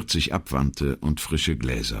 worauf der Wirt sich abwandte und frische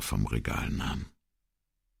Gläser vom Regal nahm.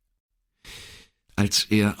 Als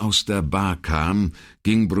er aus der Bar kam,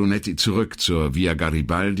 ging Brunetti zurück zur Via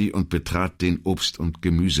Garibaldi und betrat den Obst- und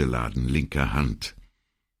Gemüseladen linker Hand.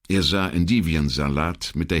 Er sah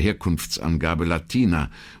Endiviensalat mit der Herkunftsangabe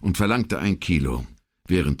Latina und verlangte 1 Kilo.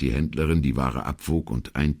 Während die Händlerin die Ware abwog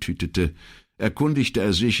und eintütete, erkundigte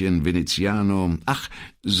er sich in Veneziano, »Ach,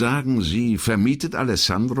 sagen Sie, vermietet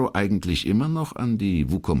Alessandro eigentlich immer noch an die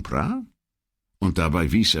Vous comprenez?« Und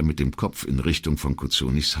dabei wies er mit dem Kopf in Richtung von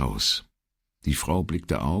Cuzzonis Haus. Die Frau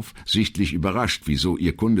blickte auf, sichtlich überrascht, wieso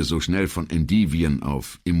ihr Kunde so schnell von Endivien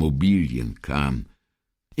auf Immobilien kam.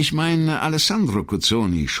 »Ich meine Alessandro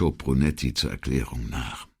Cuzzoni«, schob Brunetti zur Erklärung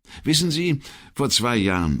nach. »Wissen Sie, vor 2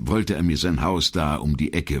 Jahren wollte er mir sein Haus da um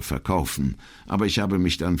die Ecke verkaufen, aber ich habe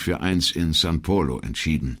mich dann für eins in San Polo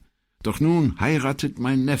entschieden. Doch nun heiratet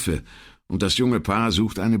mein Neffe, und das junge Paar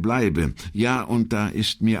sucht eine Bleibe. Ja, und da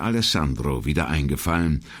ist mir Alessandro wieder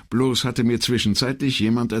eingefallen. Bloß hatte mir zwischenzeitlich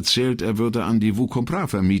jemand erzählt, er würde an die Vous comprenez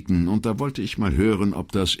vermieten, und da wollte ich mal hören,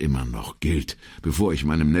 ob das immer noch gilt, bevor ich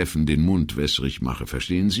meinem Neffen den Mund wässrig mache,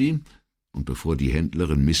 verstehen Sie?« Und bevor die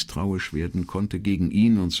Händlerin misstrauisch werden konnte gegen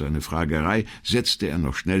ihn und seine Fragerei, setzte er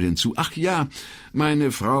noch schnell hinzu, »Ach ja,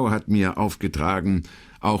 meine Frau hat mir aufgetragen,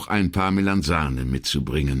 auch ein paar Melanzane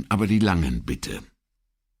mitzubringen, aber die langen bitte.«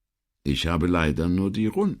 »Ich habe leider nur die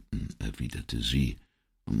Runden«, erwiderte sie,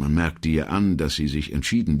 und man merkte ihr an, dass sie sich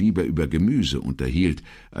entschieden lieber über Gemüse unterhielt,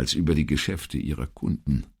 als über die Geschäfte ihrer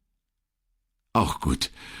Kunden. »Ach gut,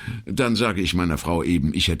 dann sage ich meiner Frau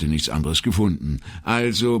eben, ich hätte nichts anderes gefunden.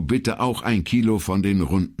 Also bitte auch 1 Kilo von den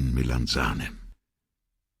runden Melanzane.«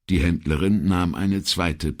 Die Händlerin nahm eine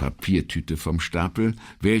zweite Papiertüte vom Stapel,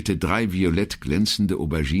 wählte 3 violett glänzende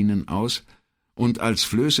Auberginen aus, und als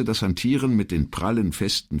flöße das Hantieren mit den prallen,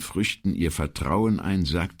 festen Früchten ihr Vertrauen ein,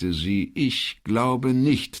 sagte sie, »Ich glaube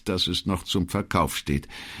nicht, dass es noch zum Verkauf steht,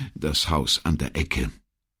 das Haus an der Ecke.«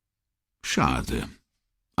 »Schade.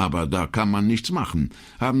 Aber da kann man nichts machen.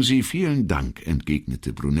 Haben Sie vielen Dank«,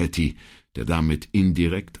 entgegnete Brunetti, der damit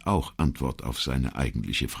indirekt auch Antwort auf seine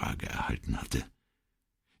eigentliche Frage erhalten hatte.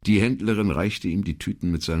 Die Händlerin reichte ihm die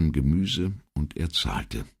Tüten mit seinem Gemüse, und er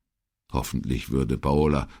zahlte. Hoffentlich würde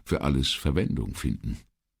Paola für alles Verwendung finden.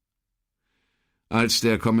 Als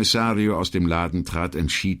der Kommissario aus dem Laden trat,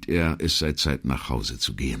 entschied er, es sei Zeit, nach Hause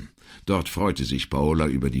zu gehen. Dort freute sich Paola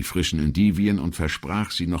über die frischen Endivien und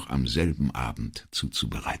versprach, sie noch am selben Abend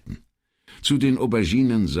zuzubereiten. Zu den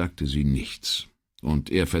Auberginen sagte sie nichts, und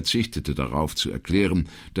er verzichtete darauf zu erklären,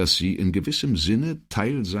 dass sie in gewissem Sinne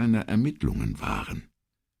Teil seiner Ermittlungen waren.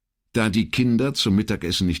 Da die Kinder zum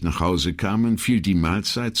Mittagessen nicht nach Hause kamen, fiel die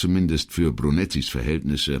Mahlzeit, zumindest für Brunettis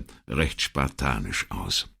Verhältnisse, recht spartanisch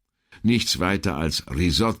aus. Nichts weiter als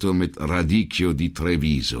Risotto mit Radicchio di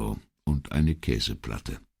Treviso und eine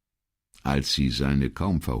Käseplatte. Als sie seine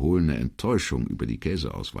kaum verhohlene Enttäuschung über die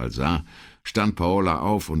Käseauswahl sah, stand Paola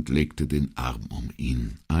auf und legte den Arm um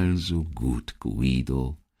ihn. »Also gut,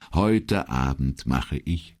 Guido, heute Abend mache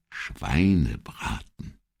ich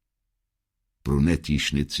Schweinebraten.« Brunetti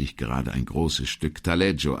schnitt sich gerade ein großes Stück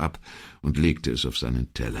Taleggio ab und legte es auf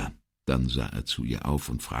seinen Teller. Dann sah er zu ihr auf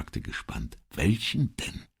und fragte gespannt, »Welchen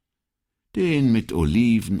denn?« »Den mit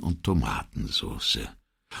Oliven- und Tomatensauce.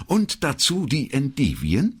 Und dazu die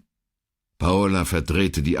Endivien?« Paola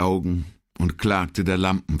verdrehte die Augen und klagte der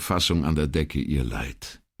Lampenfassung an der Decke ihr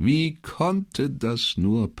Leid. Wie konnte das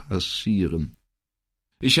nur passieren?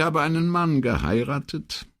 Ich habe einen Mann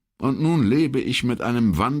geheiratet, und nun lebe ich mit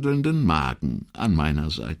einem wandelnden Magen an meiner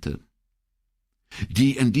Seite.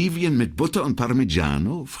 »Die Endivien mit Butter und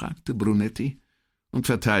Parmigiano?« fragte Brunetti und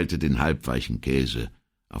verteilte den halbweichen Käse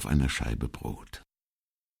auf einer Scheibe Brot.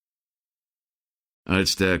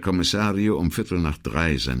 Als der Kommissario um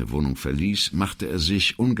 2:45 seine Wohnung verließ, machte er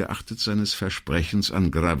sich, ungeachtet seines Versprechens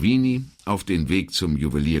an Gravini, auf den Weg zum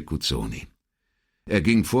Juwelier Cuzzoni. Er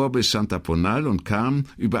ging vor bis Santa Ponal und kam,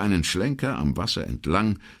 über einen Schlenker am Wasser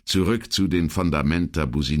entlang, zurück zu den Fondamenta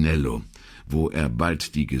Businello, wo er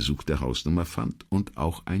bald die gesuchte Hausnummer fand und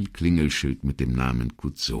auch ein Klingelschild mit dem Namen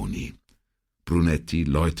Cuzzoni. Brunetti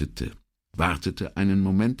läutete, wartete einen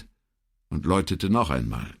Moment und läutete noch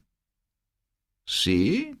einmal.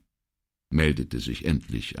 »Sie?« meldete sich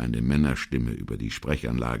endlich eine Männerstimme über die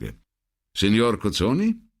Sprechanlage. »Signor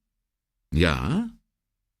Cuzzoni?« »Ja?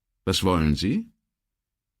 Was wollen Sie?«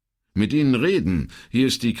 »Mit Ihnen reden. Hier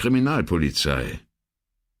ist die Kriminalpolizei.«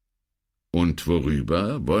 »Und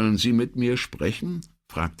worüber wollen Sie mit mir sprechen?«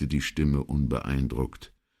 fragte die Stimme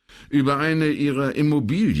unbeeindruckt. »Über eine Ihrer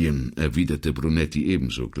Immobilien«, erwiderte Brunetti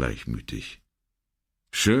ebenso gleichmütig.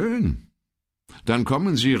 »Schön. Dann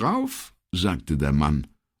kommen Sie rauf«, sagte der Mann,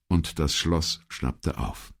 und das Schloss schnappte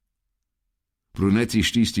auf. Brunetti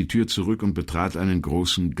stieß die Tür zurück und betrat einen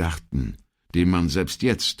großen Garten, dem man selbst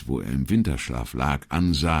jetzt, wo er im Winterschlaf lag,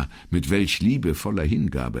 ansah, mit welch liebevoller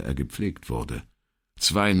Hingabe er gepflegt wurde.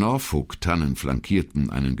 2 Norfolk-Tannen flankierten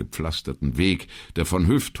einen gepflasterten Weg, der von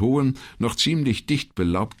hüfthohen, noch ziemlich dicht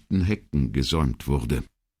belaubten Hecken gesäumt wurde.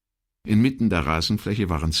 Inmitten der Rasenfläche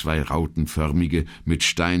waren 2 rautenförmige, mit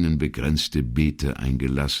Steinen begrenzte Beete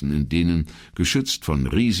eingelassen, in denen, geschützt von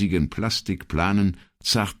riesigen Plastikplanen,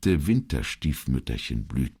 zarte Winterstiefmütterchen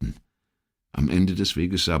blühten. Am Ende des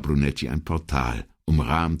Weges sah Brunetti ein Portal,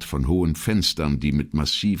 umrahmt von hohen Fenstern, die mit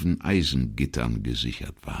massiven Eisengittern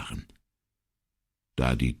gesichert waren.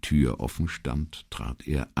 Da die Tür offen stand, trat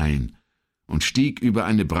er ein und stieg über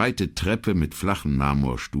eine breite Treppe mit flachen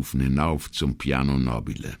Marmorstufen hinauf zum Piano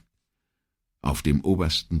Nobile. Auf dem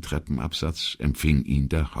obersten Treppenabsatz empfing ihn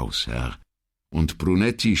der Hausherr, und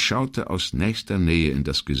Brunetti schaute aus nächster Nähe in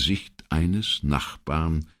das Gesicht eines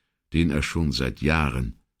Nachbarn, den er schon seit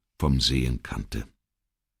Jahren vom Sehen kannte.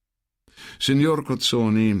 Signor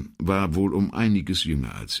Cuzzoni war wohl um einiges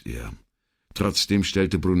jünger als er. Trotzdem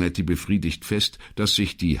stellte Brunetti befriedigt fest, dass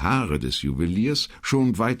sich die Haare des Juweliers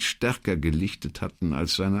schon weit stärker gelichtet hatten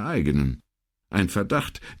als seine eigenen. Ein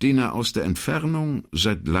Verdacht, den er aus der Entfernung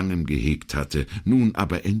seit langem gehegt hatte, nun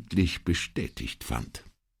aber endlich bestätigt fand.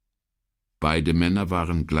 Beide Männer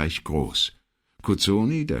waren gleich groß.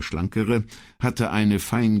 Cuzzoni, der Schlankere, hatte eine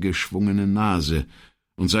fein geschwungene Nase,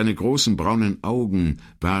 und seine großen braunen Augen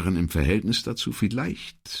waren im Verhältnis dazu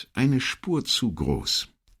vielleicht eine Spur zu groß.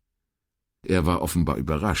 Er war offenbar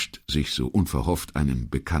überrascht, sich so unverhofft einem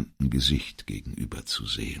bekannten Gesicht gegenüber zu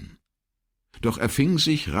sehen. Doch er fing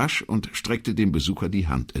sich rasch und streckte dem Besucher die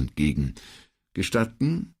Hand entgegen.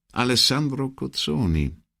 »Gestatten, Alessandro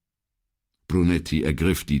Cuzzoni.« Brunetti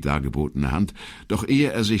ergriff die dargebotene Hand, doch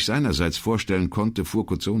ehe er sich seinerseits vorstellen konnte, fuhr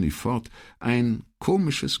Cuzzoni fort, ein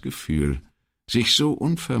komisches Gefühl, sich so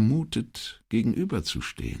unvermutet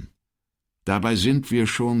gegenüberzustehen. Dabei sind wir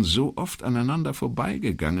schon so oft aneinander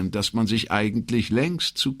vorbeigegangen, dass man sich eigentlich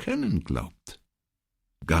längst zu kennen glaubt.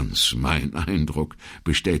 »Ganz mein Eindruck«,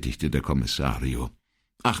 bestätigte der Kommissario.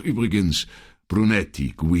 »Ach, übrigens,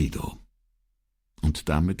 Brunetti Guido.« und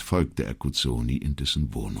damit folgte er Cuzzoni in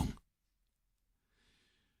dessen Wohnung.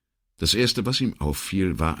 Das Erste, was ihm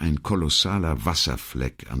auffiel, war ein kolossaler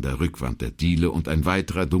Wasserfleck an der Rückwand der Diele und ein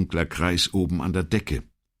weiterer dunkler Kreis oben an der Decke.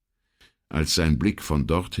 Als sein Blick von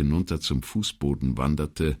dort hinunter zum Fußboden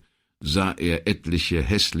wanderte, sah er etliche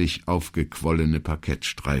hässlich aufgequollene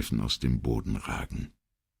Parkettstreifen aus dem Boden ragen.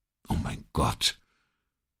 »Oh mein Gott!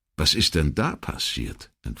 Was ist denn da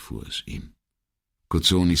passiert?« entfuhr es ihm.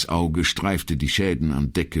 Cuzzonis Auge streifte die Schäden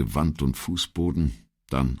an Decke, Wand und Fußboden,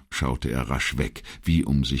 dann schaute er rasch weg, wie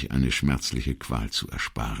um sich eine schmerzliche Qual zu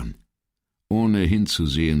ersparen. Ohne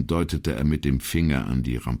hinzusehen, deutete er mit dem Finger an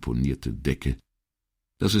die ramponierte Decke.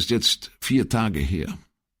 »Das ist jetzt 4 Tage her.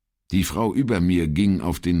 Die Frau über mir ging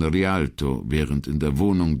auf den Rialto, während in der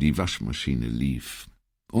Wohnung die Waschmaschine lief.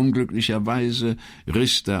 Unglücklicherweise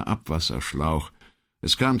riss der Abwasserschlauch.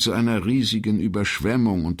 Es kam zu einer riesigen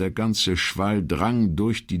Überschwemmung und der ganze Schwall drang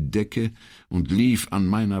durch die Decke und lief an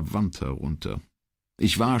meiner Wand herunter.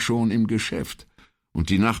 Ich war schon im Geschäft, und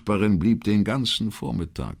die Nachbarin blieb den ganzen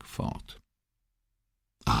Vormittag fort.«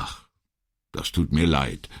 »Ach, das tut mir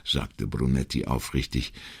leid«, sagte Brunetti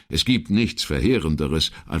aufrichtig. »Es gibt nichts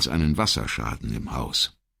Verheerenderes als einen Wasserschaden im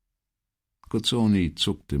Haus.« Cuzzoni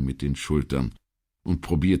zuckte mit den Schultern und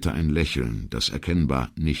probierte ein Lächeln, das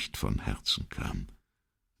erkennbar nicht von Herzen kam.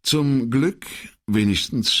 »Zum Glück,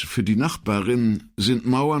 wenigstens für die Nachbarin, sind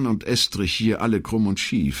Mauern und Estrich hier alle krumm und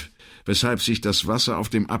schief, weshalb sich das Wasser auf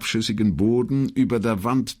dem abschüssigen Boden über der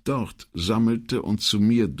Wand dort sammelte und zu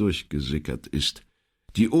mir durchgesickert ist.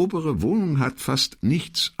 Die obere Wohnung hat fast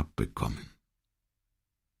nichts abbekommen.«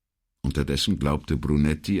 Unterdessen glaubte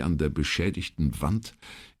Brunetti an der beschädigten Wand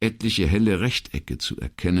etliche helle Rechtecke zu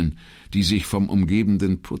erkennen, die sich vom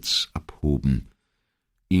umgebenden Putz abhoben.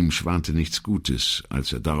 Ihm schwante nichts Gutes,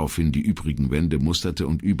 als er daraufhin die übrigen Wände musterte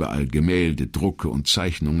und überall Gemälde, Drucke und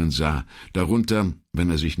Zeichnungen sah, darunter, wenn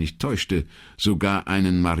er sich nicht täuschte, sogar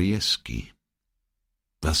einen Marieski.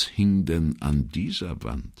 »Was hing denn an dieser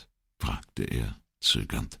Wand?« fragte er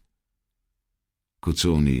zögernd.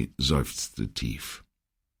 Cuzzoni seufzte tief.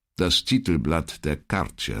 »Das Titelblatt der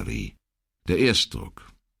Carceri, der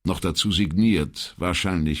Erstdruck, noch dazu signiert,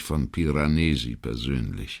 wahrscheinlich von Piranesi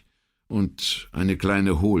persönlich, und eine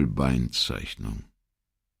kleine Hohlbeinzeichnung.«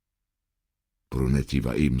 Brunetti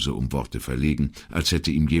war ebenso um Worte verlegen, als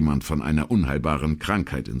hätte ihm jemand von einer unheilbaren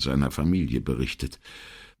Krankheit in seiner Familie berichtet.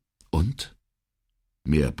 Und?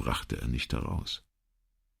 Mehr brachte er nicht heraus.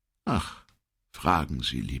 »Ach, fragen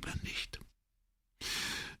Sie lieber nicht.«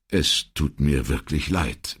 »Es tut mir wirklich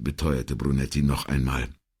leid«, beteuerte Brunetti noch einmal.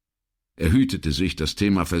 Er hütete sich, das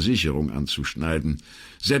Thema Versicherung anzuschneiden.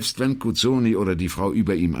 Selbst wenn Cuzzoni oder die Frau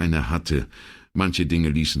über ihm eine hatte, manche Dinge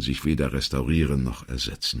ließen sich weder restaurieren noch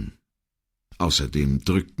ersetzen. Außerdem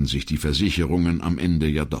drückten sich die Versicherungen am Ende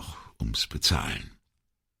ja doch ums Bezahlen.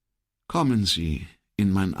 »Kommen Sie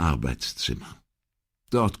in mein Arbeitszimmer.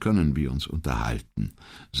 Dort können wir uns unterhalten«,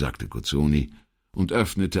 sagte Cuzzoni und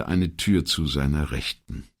öffnete eine Tür zu seiner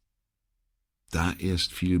Rechten. Da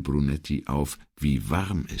erst fiel Brunetti auf, wie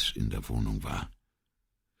warm es in der Wohnung war.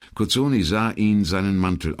 Cuzzoni sah ihn seinen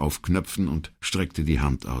Mantel aufknöpfen und streckte die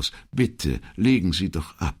Hand aus. »Bitte, legen Sie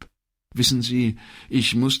doch ab. Wissen Sie,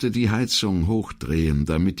 ich musste die Heizung hochdrehen,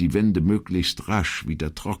 damit die Wände möglichst rasch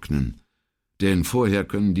wieder trocknen. Denn vorher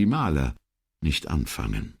können die Maler nicht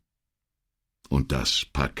anfangen.« »Und das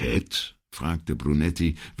Parkett?« fragte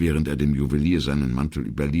Brunetti, während er dem Juwelier seinen Mantel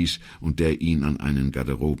überließ und der ihn an einen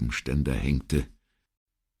Garderobenständer hängte.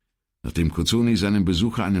 Nachdem Cuzzoni seinem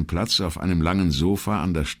Besucher einen Platz auf einem langen Sofa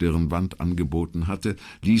an der Stirnwand angeboten hatte,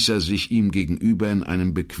 ließ er sich ihm gegenüber in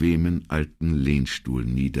einem bequemen alten Lehnstuhl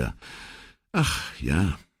nieder. »Ach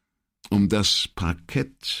ja, um das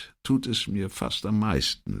Parkett tut es mir fast am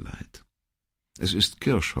meisten leid. Es ist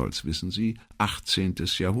Kirschholz, wissen Sie, 18.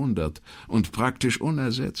 Jahrhundert und praktisch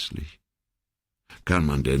unersetzlich. Kann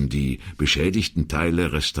man denn die beschädigten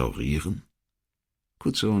Teile restaurieren?«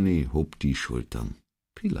 Cuzzoni hob die Schultern.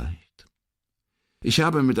 »Vielleicht. Ich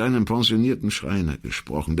habe mit einem pensionierten Schreiner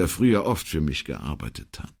gesprochen, der früher oft für mich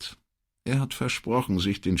gearbeitet hat. Er hat versprochen,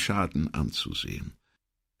 sich den Schaden anzusehen.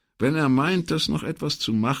 Wenn er meint, dass noch etwas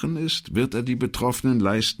zu machen ist, wird er die betroffenen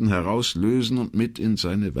Leisten herauslösen und mit in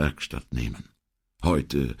seine Werkstatt nehmen.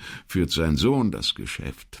 Heute führt sein Sohn das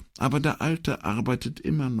Geschäft, aber der Alte arbeitet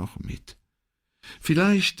immer noch mit.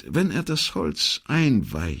 Vielleicht, wenn er das Holz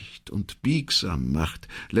einweicht und biegsam macht,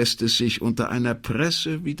 lässt es sich unter einer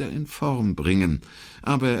Presse wieder in Form bringen,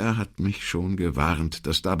 aber er hat mich schon gewarnt,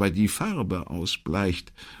 dass dabei die Farbe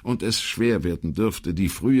ausbleicht und es schwer werden dürfte, die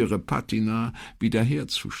frühere Patina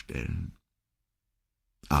wiederherzustellen.«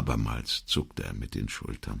 Abermals zuckte er mit den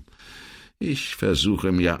Schultern. Ich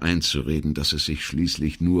versuche mir einzureden, dass es sich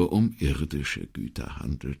schließlich nur um irdische Güter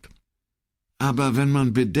handelt. Aber wenn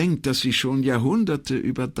man bedenkt, dass sie schon Jahrhunderte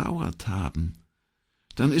überdauert haben,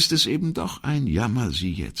 dann ist es eben doch ein Jammer,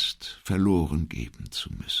 sie jetzt verloren geben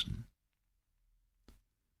zu müssen.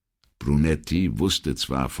 Brunetti wusste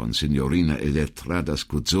zwar von Signorina Elettra, dass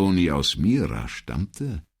Cuzzoni aus Mira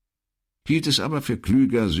stammte, hielt es aber für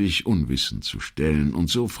klüger, sich unwissend zu stellen, und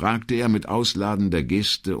so fragte er mit ausladender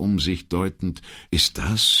Geste um sich deutend, »Ist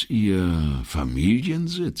das Ihr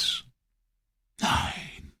Familiensitz?«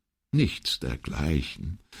 »Nein, nichts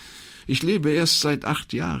dergleichen. Ich lebe erst seit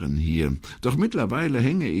 8 Jahren hier, doch mittlerweile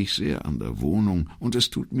hänge ich sehr an der Wohnung, und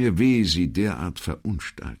es tut mir weh, sie derart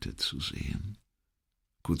verunstaltet zu sehen.«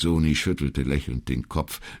 Cuzzoni schüttelte lächelnd den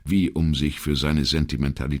Kopf, wie um sich für seine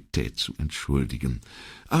Sentimentalität zu entschuldigen.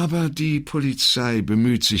 »Aber die Polizei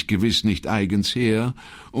bemüht sich gewiss nicht eigens her,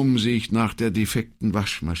 um sich nach der defekten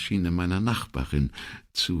Waschmaschine meiner Nachbarin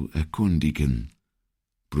zu erkundigen.«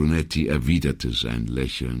 Brunetti erwiderte sein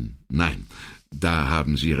Lächeln. »Nein, da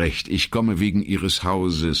haben Sie recht, ich komme wegen Ihres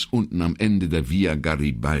Hauses unten am Ende der Via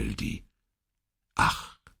Garibaldi.«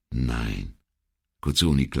 »Ach, nein.«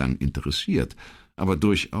 Cuzzoni klang interessiert, aber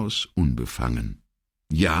durchaus unbefangen.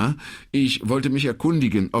 »Ja, ich wollte mich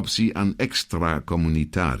erkundigen, ob Sie an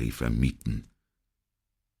Extracomunitari vermieten.«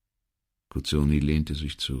 Cuzzoni lehnte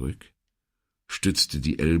sich zurück, stützte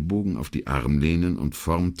die Ellbogen auf die Armlehnen und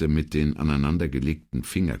formte mit den aneinandergelegten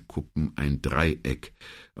Fingerkuppen ein Dreieck,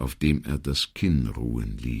 auf dem er das Kinn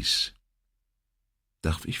ruhen ließ.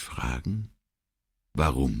 »Darf ich fragen,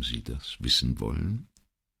 warum Sie das wissen wollen?«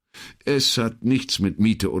 »Es hat nichts mit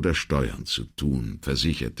Miete oder Steuern zu tun«,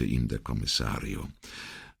 versicherte ihm der Kommissario.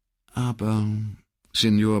 »Aber,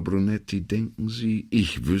 Signor Brunetti, denken Sie,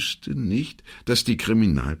 ich wüsste nicht, dass die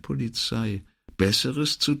Kriminalpolizei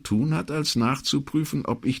Besseres zu tun hat, als nachzuprüfen,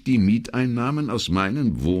 ob ich die Mieteinnahmen aus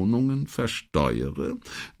meinen Wohnungen versteuere?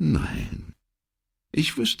 Nein.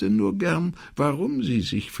 Ich wüsste nur gern, warum Sie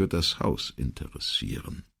sich für das Haus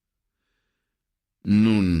interessieren.«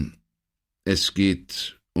 »Nun, es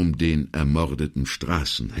geht um den ermordeten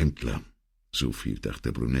Straßenhändler«, so viel,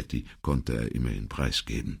 dachte Brunetti, konnte er immerhin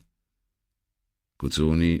preisgeben.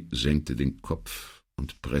 Cuzzoni senkte den Kopf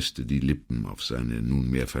und presste die Lippen auf seine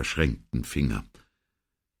nunmehr verschränkten Finger.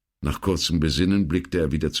 Nach kurzem Besinnen blickte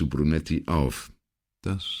er wieder zu Brunetti auf.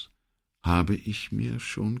 »Das habe ich mir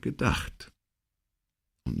schon gedacht.«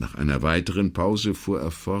 Und nach einer weiteren Pause fuhr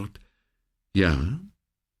er fort, »Ja,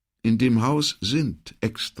 in dem Haus sind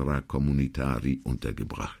Extracomunitari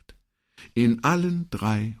untergebracht, in allen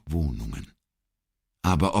 3 Wohnungen.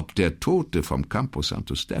 Aber ob der Tote vom Campo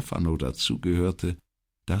Santo Stefano dazugehörte,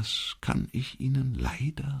 das kann ich Ihnen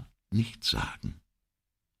leider nicht sagen.«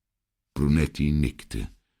 Brunetti nickte.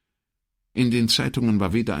 In den Zeitungen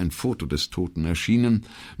war weder ein Foto des Toten erschienen,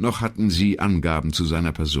 noch hatten sie Angaben zu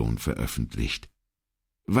seiner Person veröffentlicht.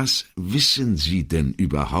 »Was wissen Sie denn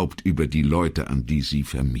überhaupt über die Leute, an die Sie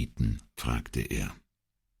vermieten?« fragte er.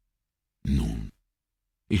 »Nun,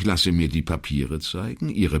 ich lasse mir die Papiere zeigen,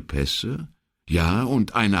 Ihre Pässe. Ja,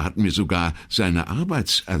 und einer hat mir sogar seine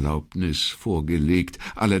Arbeitserlaubnis vorgelegt.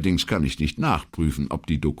 Allerdings kann ich nicht nachprüfen, ob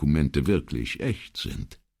die Dokumente wirklich echt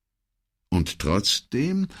sind. Und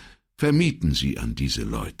trotzdem vermieten Sie an diese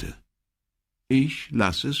Leute. Ich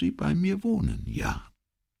lasse sie bei mir wohnen, ja.«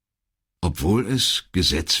 »Obwohl es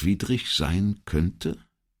gesetzwidrig sein könnte?«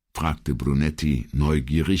 fragte Brunetti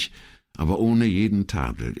neugierig, aber ohne jeden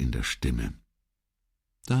Tadel in der Stimme.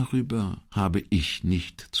 »Darüber habe ich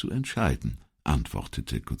nicht zu entscheiden«,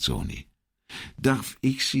 antwortete Cuzzoni. »Darf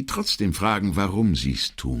ich Sie trotzdem fragen, warum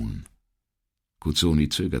Sie's tun?« Cuzzoni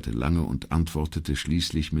zögerte lange und antwortete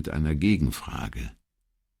schließlich mit einer Gegenfrage.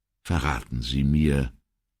 »Verraten Sie mir,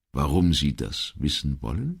 warum Sie das wissen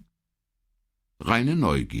wollen?« »Reine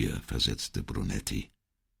Neugier«, versetzte Brunetti.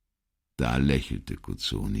 Da lächelte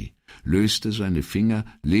Cuzzoni, löste seine Finger,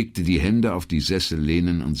 legte die Hände auf die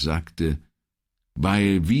Sessellehnen und sagte,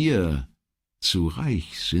 »Weil wir zu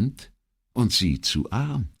reich sind und Sie zu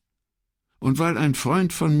arm. Und weil ein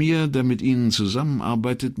Freund von mir, der mit Ihnen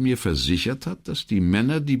zusammenarbeitet, mir versichert hat, dass die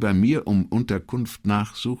Männer, die bei mir um Unterkunft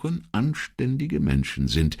nachsuchen, anständige Menschen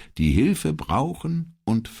sind, die Hilfe brauchen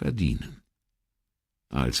und verdienen.«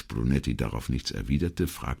 Als Brunetti darauf nichts erwiderte,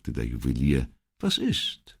 fragte der Juwelier, »Was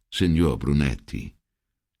ist, Signor Brunetti?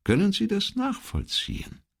 Können Sie das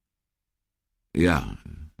nachvollziehen?« »Ja,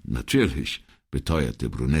 natürlich«, beteuerte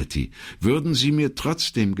Brunetti. »Würden Sie mir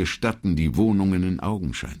trotzdem gestatten, die Wohnungen in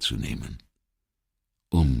Augenschein zu nehmen,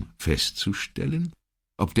 um festzustellen,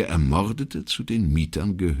 ob der Ermordete zu den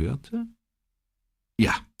Mietern gehörte?«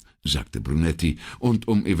 »Ja, sagte Brunetti, und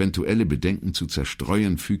um eventuelle Bedenken zu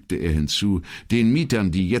zerstreuen, fügte er hinzu, den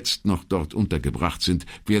Mietern, die jetzt noch dort untergebracht sind,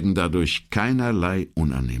 werden dadurch keinerlei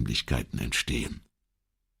Unannehmlichkeiten entstehen.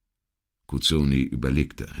 Cuzzoni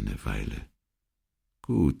überlegte eine Weile.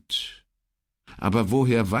 »Gut, aber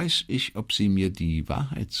woher weiß ich, ob Sie mir die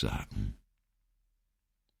Wahrheit sagen?«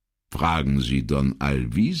 »Fragen Sie Don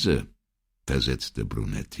Alvise«, versetzte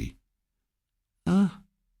Brunetti. »Ah,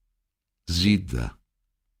 sieh da.«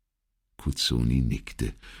 Cuzzoni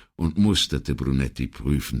nickte und musterte Brunetti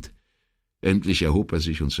prüfend. Endlich erhob er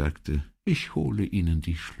sich und sagte, »Ich hole Ihnen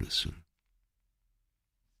die Schlüssel.«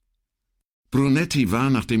 Brunetti war,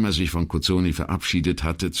 nachdem er sich von Cuzzoni verabschiedet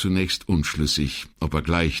hatte, zunächst unschlüssig, ob er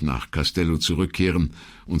gleich nach Castello zurückkehren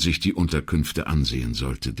und sich die Unterkünfte ansehen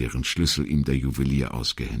sollte, deren Schlüssel ihm der Juwelier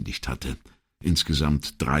ausgehändigt hatte.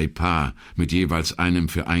 Insgesamt 3 Paar, mit jeweils einem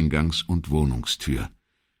für Eingangs- und Wohnungstür.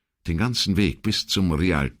 Den ganzen Weg bis zum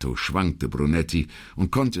Rialto schwankte Brunetti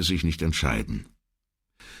und konnte sich nicht entscheiden.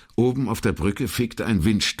 Oben auf der Brücke fegte ein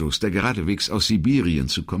Windstoß, der geradewegs aus Sibirien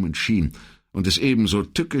zu kommen schien und es ebenso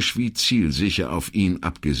tückisch wie zielsicher auf ihn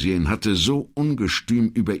abgesehen hatte, so ungestüm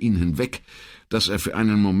über ihn hinweg, dass er für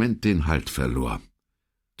einen Moment den Halt verlor.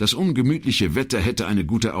 Das ungemütliche Wetter hätte eine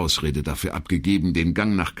gute Ausrede dafür abgegeben, den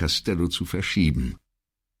Gang nach Castello zu verschieben.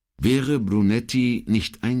 Wäre Brunetti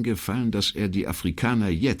nicht eingefallen, dass er die Afrikaner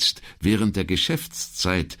jetzt, während der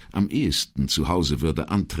Geschäftszeit, am ehesten zu Hause würde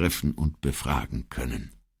antreffen und befragen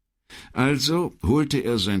können. Also holte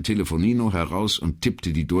er sein Telefonino heraus und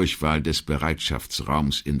tippte die Durchwahl des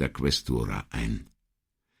Bereitschaftsraums in der Questura ein.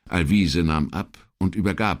 Alvise nahm ab und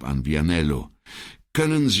übergab an Vianello.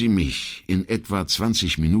 »Können Sie mich in etwa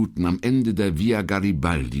 20 Minuten am Ende der Via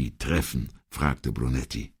Garibaldi treffen?« fragte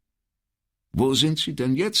Brunetti. »Wo sind Sie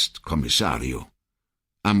denn jetzt, Kommissario?«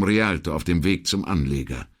 »Am Rialto, auf dem Weg zum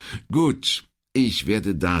Anleger.« »Gut, ich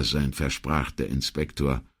werde da sein«, versprach der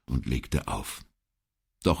Inspektor und legte auf.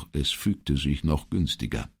 Doch es fügte sich noch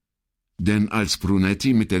günstiger. Denn als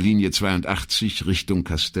Brunetti mit der Linie 82 Richtung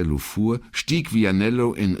Castello fuhr, stieg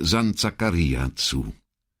Vianello in San Zaccaria zu.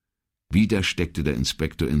 Wieder steckte der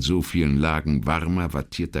Inspektor in so vielen Lagen warmer,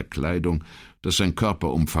 wattierter Kleidung, dass sein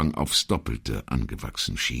Körperumfang aufs Doppelte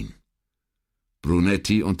angewachsen schien.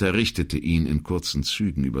 Brunetti unterrichtete ihn in kurzen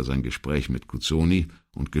Zügen über sein Gespräch mit Cuzzoni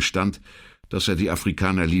und gestand, dass er die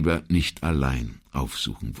Afrikaner lieber nicht allein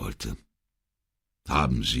aufsuchen wollte.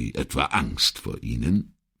 »Haben Sie etwa Angst vor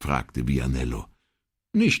ihnen?« fragte Vianello.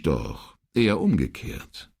 »Nicht doch, eher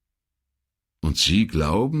umgekehrt.« »Und Sie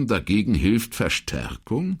glauben, dagegen hilft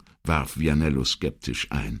Verstärkung?« warf Vianello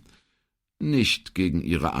skeptisch ein. »Nicht gegen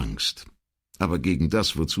Ihre Angst, aber gegen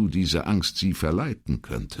das, wozu diese Angst Sie verleiten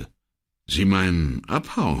könnte.« »Sie meinen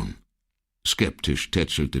abhauen?« Skeptisch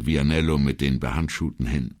tätschelte Vianello mit den behandschuhten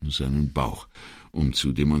Händen seinen Bauch, um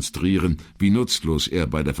zu demonstrieren, wie nutzlos er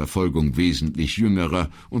bei der Verfolgung wesentlich jüngerer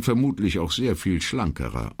und vermutlich auch sehr viel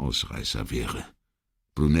schlankerer Ausreißer wäre.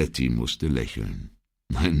 Brunetti musste lächeln.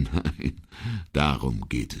 Nein, darum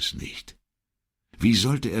geht es nicht. Wie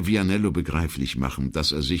sollte er Vianello begreiflich machen,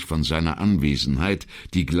 dass er sich von seiner Anwesenheit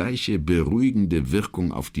die gleiche beruhigende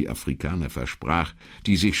Wirkung auf die Afrikaner versprach,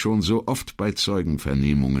 die sich schon so oft bei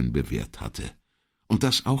Zeugenvernehmungen bewährt hatte, und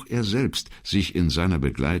dass auch er selbst sich in seiner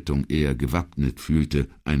Begleitung eher gewappnet fühlte,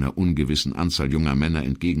 einer ungewissen Anzahl junger Männer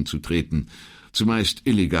entgegenzutreten, zumeist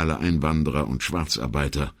illegale Einwanderer und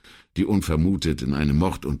Schwarzarbeiter, die unvermutet in eine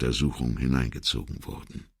Morduntersuchung hineingezogen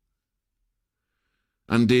wurden.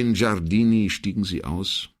 An den Giardini stiegen sie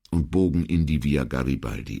aus und bogen in die Via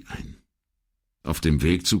Garibaldi ein. Auf dem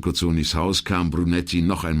Weg zu Cuzzonis Haus kam Brunetti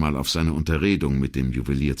noch einmal auf seine Unterredung mit dem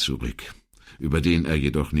Juwelier zurück, über den er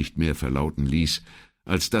jedoch nicht mehr verlauten ließ,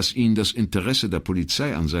 als dass ihn das Interesse der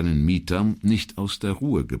Polizei an seinen Mietern nicht aus der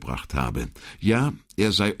Ruhe gebracht habe. Ja,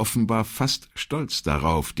 er sei offenbar fast stolz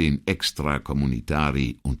darauf, den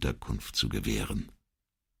Extracomunitari Unterkunft zu gewähren.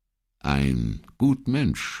 »Ein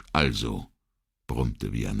Gutmensch, also«,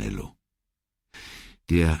 brummte Vianello.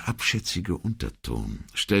 Der abschätzige Unterton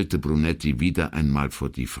stellte Brunetti wieder einmal vor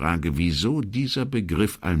die Frage, wieso dieser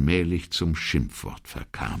Begriff allmählich zum Schimpfwort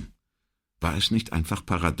verkam. War es nicht einfach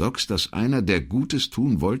paradox, dass einer, der Gutes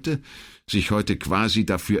tun wollte, sich heute quasi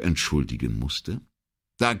dafür entschuldigen musste?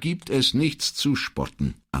 »Da gibt es nichts zu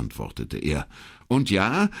spotten«, antwortete er. »Und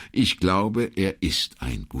ja, ich glaube, er ist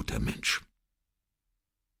ein guter Mensch.«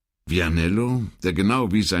 Vianello, der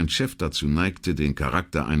genau wie sein Chef dazu neigte, den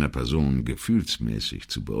Charakter einer Person gefühlsmäßig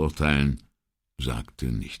zu beurteilen,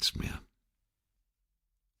 sagte nichts mehr.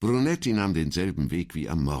 Brunetti nahm denselben Weg wie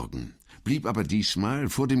am Morgen, blieb aber diesmal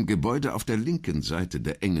vor dem Gebäude auf der linken Seite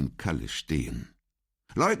der engen Kalle stehen.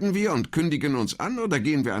 »Läuten wir und kündigen uns an, oder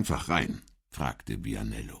gehen wir einfach rein?« fragte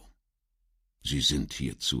Vianello. »Sie sind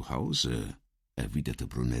hier zu Hause«, erwiderte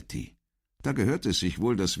Brunetti. »Da gehört es sich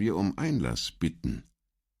wohl, dass wir um Einlass bitten.«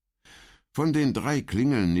 Von den 3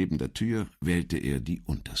 Klingeln neben der Tür wählte er die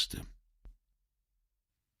unterste.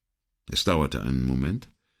 Es dauerte einen Moment.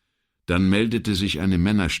 Dann meldete sich eine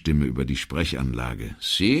Männerstimme über die Sprechanlage.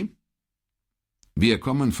 »Sie?« »Wir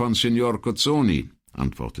kommen von Signor Cozzoni«,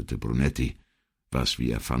 antwortete Brunetti, was, wie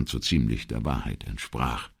er fand, so ziemlich der Wahrheit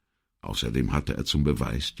entsprach. Außerdem hatte er zum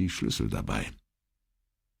Beweis die Schlüssel dabei.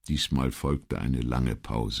 Diesmal folgte eine lange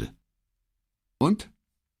Pause. »Und?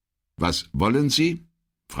 Was wollen Sie?«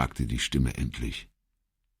 fragte die Stimme endlich.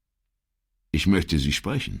 »Ich möchte Sie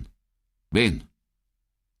sprechen.« »Wen?«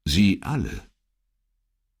 »Sie alle.«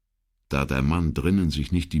 Da der Mann drinnen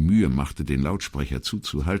sich nicht die Mühe machte, den Lautsprecher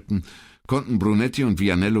zuzuhalten, konnten Brunetti und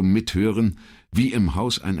Vianello mithören, wie im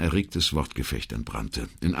Haus ein erregtes Wortgefecht entbrannte,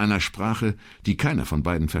 in einer Sprache, die keiner von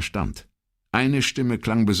beiden verstand. Eine Stimme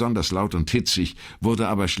klang besonders laut und hitzig, wurde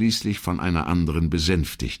aber schließlich von einer anderen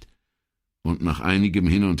besänftigt. Und nach einigem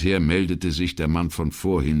Hin und Her meldete sich der Mann von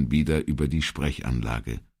vorhin wieder über die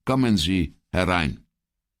Sprechanlage. »Kommen Sie herein!«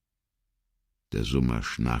 Der Summer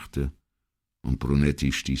schnarchte, und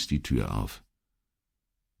Brunetti stieß die Tür auf.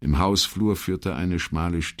 Im Hausflur führte eine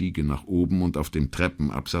schmale Stiege nach oben, und auf dem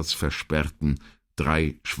Treppenabsatz versperrten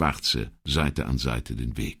 3 Schwarze Seite an Seite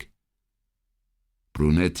den Weg.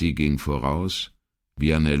 Brunetti ging voraus,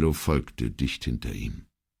 Vianello folgte dicht hinter ihm.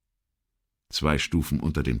 2 Stufen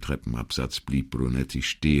unter dem Treppenabsatz blieb Brunetti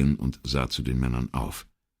stehen und sah zu den Männern auf.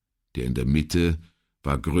 Der in der Mitte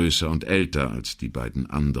war größer und älter als die beiden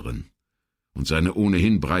anderen, und seine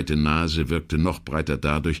ohnehin breite Nase wirkte noch breiter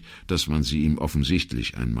dadurch, dass man sie ihm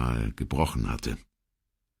offensichtlich einmal gebrochen hatte.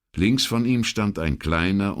 Links von ihm stand ein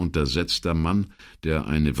kleiner, untersetzter Mann, der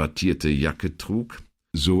eine wattierte Jacke trug,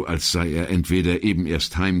 so als sei er entweder eben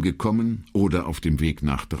erst heimgekommen oder auf dem Weg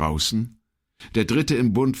nach draußen. Der dritte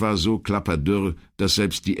im Bund war so klapperdürr, dass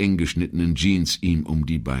selbst die eng geschnittenen Jeans ihm um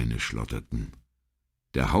die Beine schlotterten.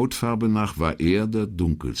 Der Hautfarbe nach war er der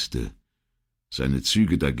dunkelste. Seine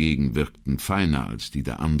Züge dagegen wirkten feiner als die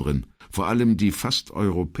der anderen, vor allem die fast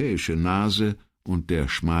europäische Nase und der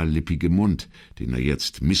schmallippige Mund, den er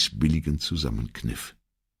jetzt missbilligend zusammenkniff.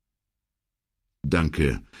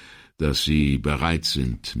 »Danke, dass Sie bereit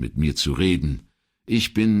sind, mit mir zu reden.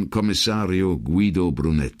 Ich bin Kommissario Guido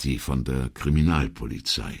Brunetti von der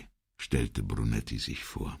Kriminalpolizei«, stellte Brunetti sich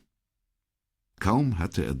vor. Kaum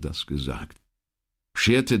hatte er das gesagt,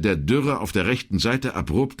 scherte der Dürre auf der rechten Seite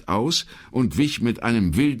abrupt aus und wich mit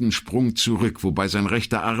einem wilden Sprung zurück, wobei sein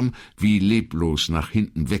rechter Arm wie leblos nach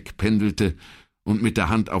hinten wegpendelte und mit der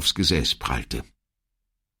Hand aufs Gesäß prallte.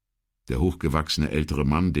 Der hochgewachsene ältere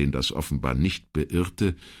Mann, den das offenbar nicht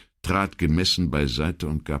beirrte, trat gemessen beiseite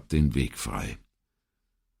und gab den Weg frei.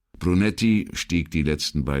 Brunetti stieg die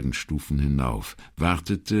letzten beiden Stufen hinauf,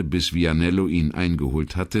 wartete, bis Vianello ihn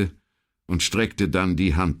eingeholt hatte, und streckte dann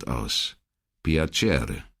die Hand aus.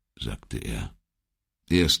 »Piacere«, sagte er.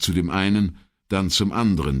 Erst zu dem einen, dann zum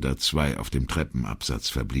anderen der 2 auf dem Treppenabsatz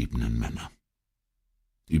verbliebenen Männer.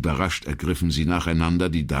 Überrascht ergriffen sie nacheinander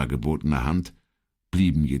die dargebotene Hand,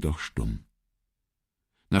 blieben jedoch stumm.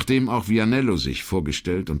 Nachdem auch Vianello sich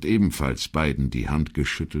vorgestellt und ebenfalls beiden die Hand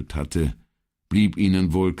geschüttelt hatte, blieb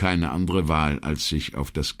ihnen wohl keine andere Wahl, als sich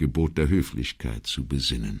auf das Gebot der Höflichkeit zu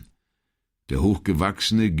besinnen. Der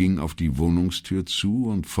Hochgewachsene ging auf die Wohnungstür zu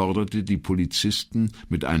und forderte die Polizisten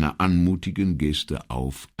mit einer anmutigen Geste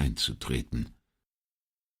auf, einzutreten.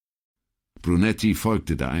 Brunetti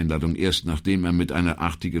folgte der Einladung erst, nachdem er mit einer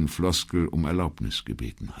artigen Floskel um Erlaubnis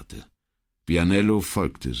gebeten hatte. Vianello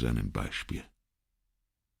folgte seinem Beispiel.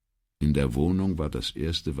 In der Wohnung war das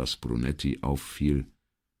Erste, was Brunetti auffiel,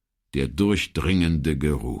 der durchdringende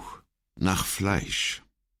Geruch. Nach Fleisch,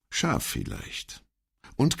 Schaf vielleicht,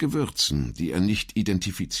 und Gewürzen, die er nicht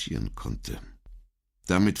identifizieren konnte.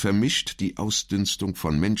 Damit vermischt die Ausdünstung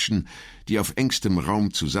von Menschen, die auf engstem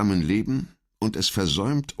Raum zusammenleben und es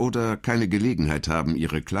versäumt oder keine Gelegenheit haben,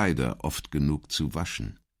 ihre Kleider oft genug zu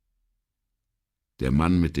waschen. Der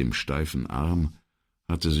Mann mit dem steifen Arm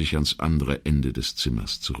hatte sich ans andere Ende des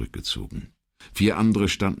Zimmers zurückgezogen. 4 andere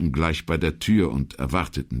standen gleich bei der Tür und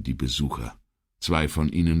erwarteten die Besucher. 2 von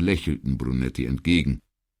ihnen lächelten Brunetti entgegen,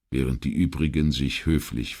 während die übrigen sich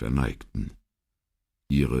höflich verneigten.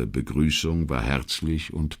 Ihre Begrüßung war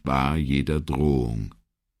herzlich und bar jeder Drohung.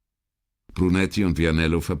 Brunetti und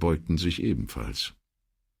Vianello verbeugten sich ebenfalls.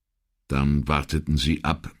 Dann warteten sie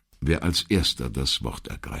ab, wer als erster das Wort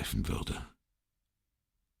ergreifen würde.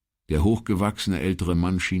 Der hochgewachsene ältere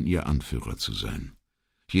Mann schien ihr Anführer zu sein.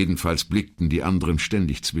 Jedenfalls blickten die anderen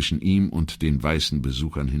ständig zwischen ihm und den weißen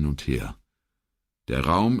Besuchern hin und her. Der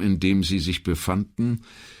Raum, in dem sie sich befanden,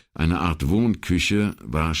 eine Art Wohnküche,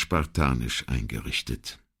 war spartanisch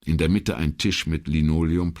eingerichtet. In der Mitte ein Tisch mit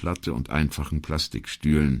Linoleumplatte und einfachen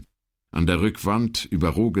Plastikstühlen. An der Rückwand, über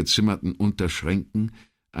roh gezimmerten Unterschränken,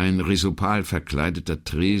 ein risopal verkleideter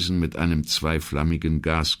Tresen mit einem zweiflammigen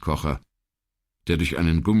Gaskocher, der durch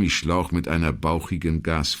einen Gummischlauch mit einer bauchigen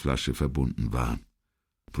Gasflasche verbunden war.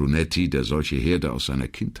 Brunetti, der solche Herde aus seiner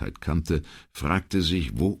Kindheit kannte, fragte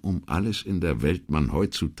sich, wo um alles in der Welt man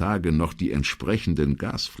heutzutage noch die entsprechenden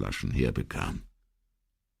Gasflaschen herbekam.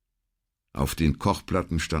 Auf den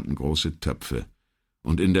Kochplatten standen große Töpfe,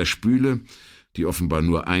 und in der Spüle, die offenbar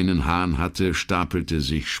nur einen Hahn hatte, stapelte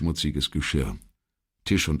sich schmutziges Geschirr.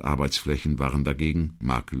 Tisch und Arbeitsflächen waren dagegen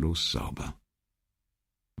makellos sauber.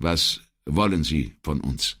 »Was wollen Sie von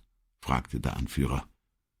uns?« fragte der Anführer.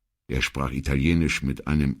 Er sprach Italienisch mit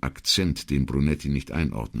einem Akzent, den Brunetti nicht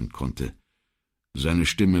einordnen konnte. Seine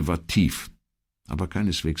Stimme war tief, aber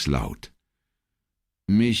keineswegs laut.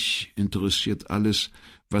 »Mich interessiert alles,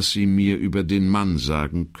 was Sie mir über den Mann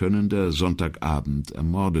sagen können, der Sonntagabend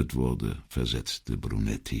ermordet wurde«, versetzte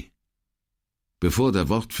Brunetti. Bevor der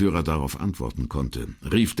Wortführer darauf antworten konnte,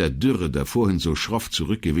 rief der Dürre, der vorhin so schroff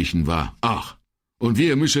zurückgewichen war, »Ach, und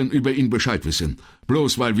wir müssen über ihn Bescheid wissen,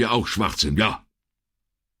 bloß weil wir auch schwarz sind, ja!«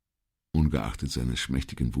 Ungeachtet seines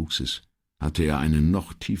schmächtigen Wuchses hatte er eine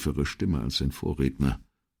noch tiefere Stimme als sein Vorredner,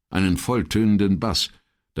 einen volltönenden Bass,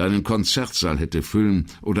 der einen Konzertsaal hätte füllen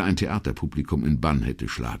oder ein Theaterpublikum in Bann hätte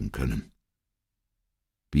schlagen können.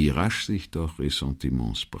 Wie rasch sich doch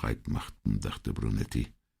Ressentiments breit machten, dachte Brunetti.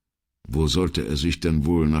 Wo sollte er sich denn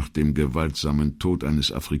wohl nach dem gewaltsamen Tod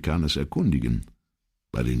eines Afrikaners erkundigen?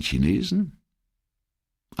 Bei den Chinesen?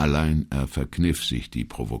 Allein er verkniff sich die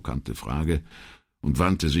provokante Frage und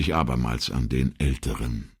wandte sich abermals an den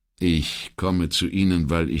Älteren. »Ich komme zu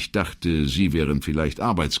Ihnen, weil ich dachte, Sie wären vielleicht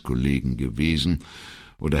Arbeitskollegen gewesen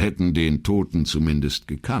oder hätten den Toten zumindest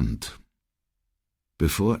gekannt.«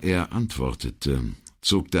 Bevor er antwortete,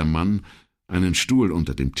 zog der Mann einen Stuhl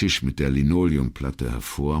unter dem Tisch mit der Linoleumplatte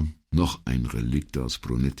hervor, noch ein Relikt aus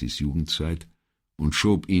Brunettis Jugendzeit, und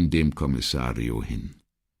schob ihn dem Kommissario hin.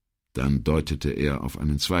 Dann deutete er auf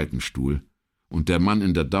einen zweiten Stuhl, und der Mann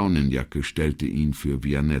in der Daunenjacke stellte ihn für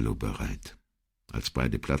Vianello bereit. Als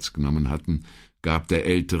beide Platz genommen hatten, gab der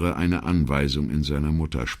Ältere eine Anweisung in seiner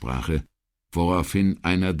Muttersprache, woraufhin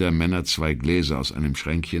einer der Männer 2 Gläser aus einem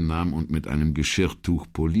Schränkchen nahm und mit einem Geschirrtuch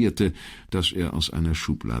polierte, das er aus einer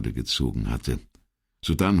Schublade gezogen hatte.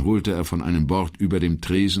 Sodann holte er von einem Bord über dem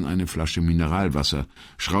Tresen eine Flasche Mineralwasser,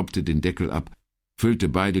 schraubte den Deckel ab, füllte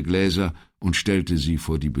beide Gläser und stellte sie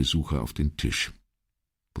vor die Besucher auf den Tisch.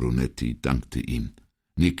 Brunetti dankte ihm,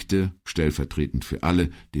 nickte, stellvertretend für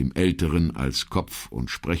alle, dem Älteren als Kopf und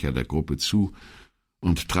Sprecher der Gruppe zu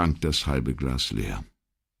und trank das halbe Glas leer.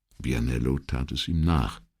 Vianello tat es ihm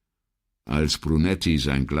nach. Als Brunetti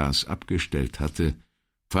sein Glas abgestellt hatte,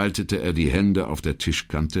 faltete er die Hände auf der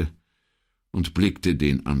Tischkante und blickte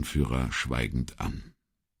den Anführer schweigend an.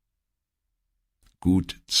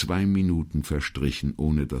 Gut 2 Minuten verstrichen,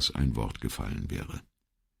 ohne dass ein Wort gefallen wäre.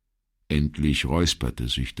 Endlich räusperte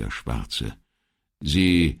sich der Schwarze.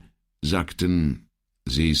 »Sie sagten,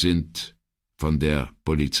 Sie sind von der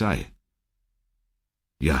Polizei?«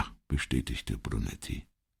 »Ja«, bestätigte Brunetti.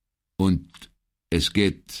 »Und es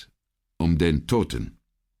geht um den Toten?«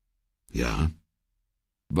 »Ja.«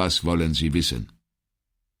 »Was wollen Sie wissen?«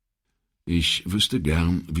 »Ich wüsste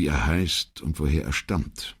gern, wie er heißt und woher er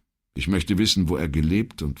stammt. Ich möchte wissen, wo er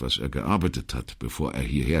gelebt und was er gearbeitet hat, bevor er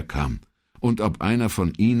hierher kam, und ob einer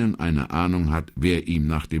von Ihnen eine Ahnung hat, wer ihm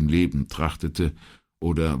nach dem Leben trachtete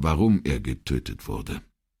oder warum er getötet wurde.«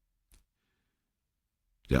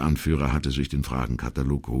 Der Anführer hatte sich den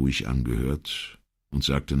Fragenkatalog ruhig angehört und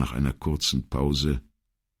sagte nach einer kurzen Pause,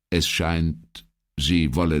 »Es scheint,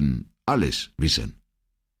 Sie wollen alles wissen.«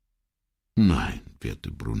 »Nein«, wehrte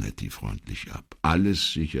Brunetti freundlich ab,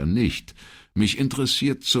 »alles sicher nicht. Mich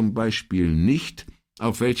interessiert zum Beispiel nicht,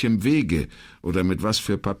 auf welchem Wege oder mit was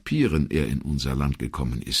für Papieren er in unser Land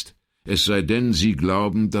gekommen ist. Es sei denn, Sie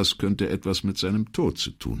glauben, das könnte etwas mit seinem Tod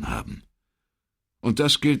zu tun haben. Und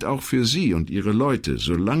das gilt auch für Sie und Ihre Leute.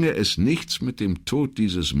 Solange es nichts mit dem Tod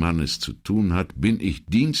dieses Mannes zu tun hat, bin ich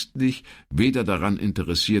dienstlich weder daran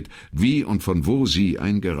interessiert, wie und von wo Sie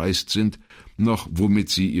eingereist sind, noch womit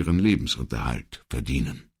Sie Ihren Lebensunterhalt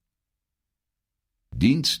verdienen.«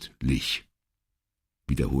 »Dienstlich«,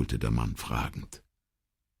 wiederholte der Mann fragend.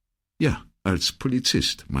 »Ja, als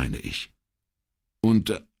Polizist, meine ich.«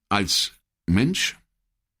 »Und als Mensch?«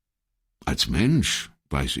 »Als Mensch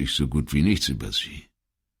weiß ich so gut wie nichts über Sie.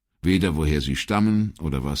 Weder woher Sie stammen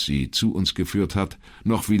oder was Sie zu uns geführt hat,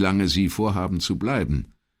 noch wie lange Sie vorhaben zu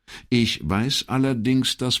bleiben. Ich weiß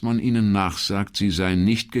allerdings, dass man ihnen nachsagt, sie seien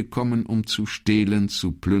nicht gekommen, um zu stehlen,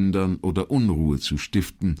 zu plündern oder Unruhe zu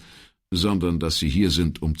stiften, sondern dass sie hier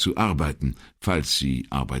sind, um zu arbeiten, falls sie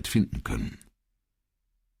Arbeit finden können.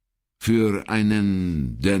 Für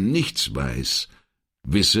einen, der nichts weiß,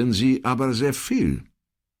 wissen Sie aber sehr viel,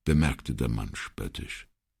 bemerkte der Mann spöttisch.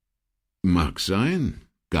 Mag sein,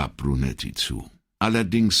 gab Brunetti zu.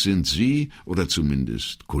 Allerdings sind Sie, oder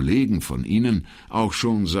zumindest Kollegen von Ihnen, auch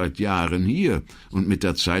schon seit Jahren hier, und mit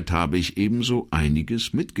der Zeit habe ich ebenso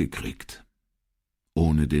einiges mitgekriegt.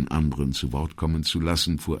 Ohne den anderen zu Wort kommen zu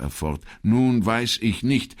lassen, fuhr er fort, nun weiß ich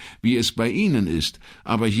nicht, wie es bei Ihnen ist,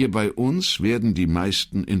 aber hier bei uns werden die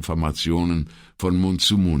meisten Informationen von Mund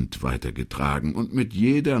zu Mund weitergetragen, und mit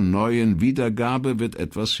jeder neuen Wiedergabe wird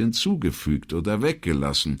etwas hinzugefügt oder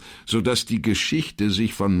weggelassen, so dass die Geschichte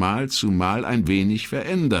sich von Mal zu Mal ein wenig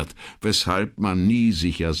verändert, weshalb man nie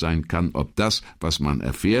sicher sein kann, ob das, was man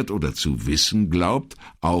erfährt oder zu wissen glaubt,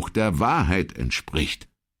 auch der Wahrheit entspricht.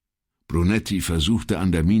 Brunetti versuchte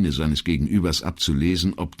an der Miene seines Gegenübers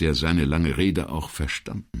abzulesen, ob der seine lange Rede auch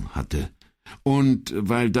verstanden hatte. Und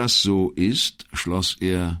weil das so ist, schloss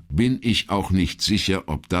er, bin ich auch nicht sicher,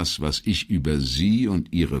 ob das, was ich über Sie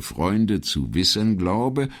und Ihre Freunde zu wissen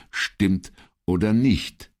glaube, stimmt oder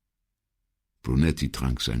nicht. Brunetti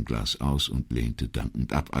trank sein Glas aus und lehnte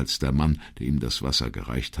dankend ab, als der Mann, der ihm das Wasser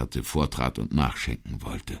gereicht hatte, vortrat und nachschenken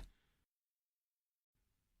wollte.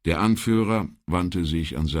 Der Anführer wandte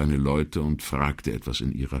sich an seine Leute und fragte etwas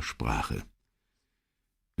in ihrer Sprache.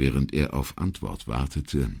 Während er auf Antwort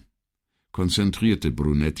wartete, konzentrierte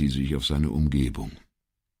Brunetti sich auf seine Umgebung.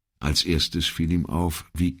 Als erstes fiel ihm auf,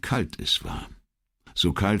 wie kalt es war.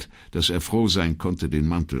 So kalt, dass er froh sein konnte, den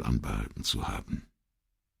Mantel anbehalten zu haben.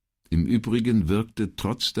 Im Übrigen wirkte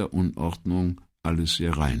trotz der Unordnung alles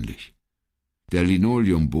sehr reinlich. Der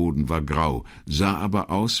Linoleumboden war grau, sah aber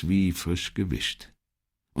aus wie frisch gewischt.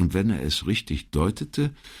 Und wenn er es richtig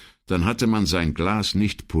deutete, dann hatte man sein Glas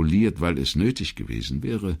nicht poliert, weil es nötig gewesen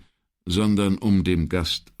wäre, sondern um dem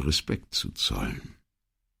Gast Respekt zu zollen.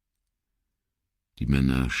 Die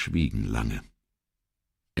Männer schwiegen lange.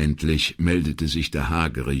 Endlich meldete sich der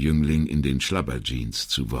hagere Jüngling in den Schlabberjeans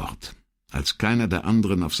zu Wort. Als keiner der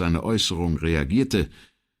anderen auf seine Äußerung reagierte,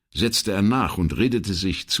 setzte er nach und redete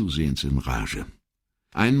sich zusehends in Rage.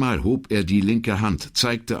 Einmal hob er die linke Hand,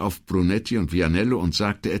 zeigte auf Brunetti und Vianello und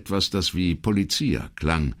sagte etwas, das wie Polizia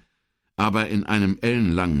klang, aber in einem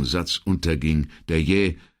ellenlangen Satz unterging, der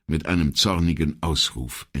jäh mit einem zornigen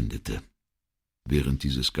Ausruf endete. Während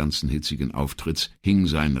dieses ganzen hitzigen Auftritts hing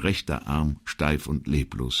sein rechter Arm steif und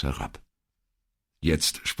leblos herab.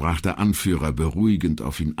 Jetzt sprach der Anführer beruhigend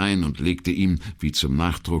auf ihn ein und legte ihm, wie zum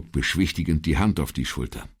Nachdruck, beschwichtigend die Hand auf die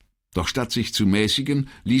Schulter. Doch statt sich zu mäßigen,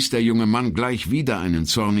 ließ der junge Mann gleich wieder einen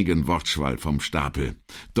zornigen Wortschwall vom Stapel.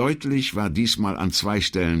 Deutlich war diesmal an 2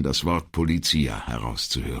 Stellen das Wort Polizia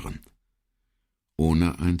herauszuhören.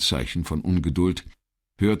 Ohne ein Zeichen von Ungeduld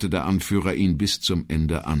hörte der Anführer ihn bis zum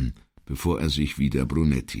Ende an, bevor er sich wieder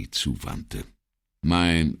Brunetti zuwandte.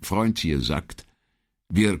 »Mein Freund hier sagt,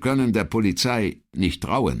 wir können der Polizei nicht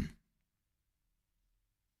trauen.«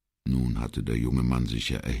 Nun hatte der junge Mann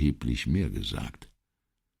sicher erheblich mehr gesagt.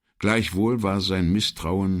 Gleichwohl war sein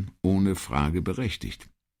Misstrauen ohne Frage berechtigt.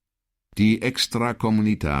 Die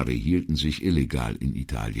Extrakommunitari hielten sich illegal in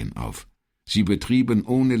Italien auf. Sie betrieben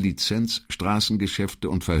ohne Lizenz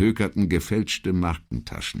Straßengeschäfte und verhökerten gefälschte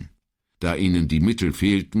Markentaschen. Da ihnen die Mittel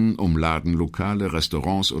fehlten, um Ladenlokale,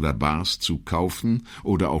 Restaurants oder Bars zu kaufen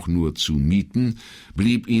oder auch nur zu mieten,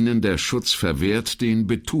 blieb ihnen der Schutz verwehrt, den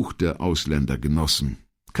betuchte Ausländer genossen.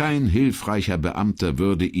 Kein hilfreicher Beamter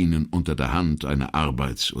würde ihnen unter der Hand eine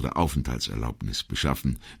Arbeits- oder Aufenthaltserlaubnis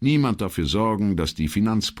beschaffen, niemand dafür sorgen, dass die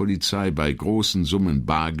Finanzpolizei bei großen Summen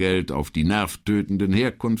Bargeld auf die nervtötenden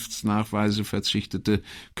Herkunftsnachweise verzichtete,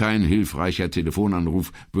 kein hilfreicher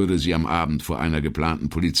Telefonanruf würde sie am Abend vor einer geplanten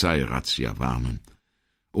Polizeirazzia warnen.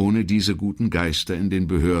 Ohne diese guten Geister in den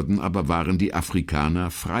Behörden aber waren die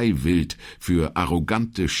Afrikaner freiwillig für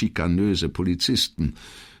arrogante, schikanöse Polizisten,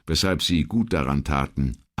 weshalb sie gut daran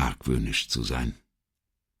taten, argwöhnisch zu sein.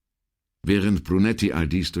 Während Brunetti all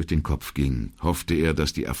dies durch den Kopf ging, hoffte er,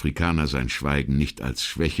 dass die Afrikaner sein Schweigen nicht als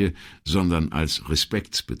Schwäche, sondern als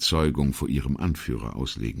Respektsbezeugung vor ihrem Anführer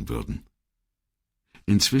auslegen würden.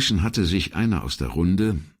 Inzwischen hatte sich einer aus der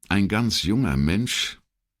Runde, ein ganz junger Mensch,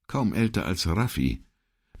 kaum älter als Raffi,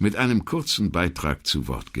 mit einem kurzen Beitrag zu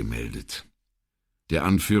Wort gemeldet. Der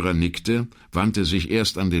Anführer nickte, wandte sich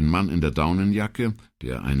erst an den Mann in der Daunenjacke,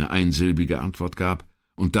 der eine einsilbige Antwort gab,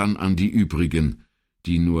 und dann an die übrigen,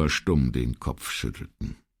 die nur stumm den Kopf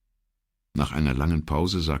schüttelten. Nach einer langen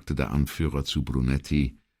Pause sagte der Anführer zu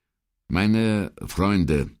Brunetti: »Meine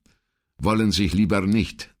Freunde, wollen sich lieber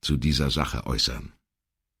nicht zu dieser Sache äußern.«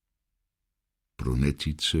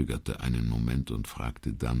 Brunetti zögerte einen Moment und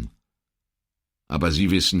fragte dann: »Aber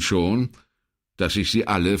Sie wissen schon, dass ich Sie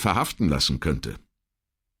alle verhaften lassen könnte?«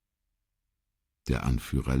 Der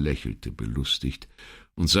Anführer lächelte belustigt,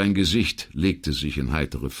 und sein Gesicht legte sich in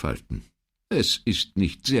heitere Falten. »Es ist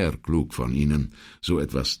nicht sehr klug von Ihnen, so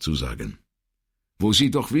etwas zu sagen. Wo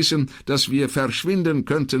Sie doch wissen, dass wir verschwinden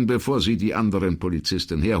könnten, bevor Sie die anderen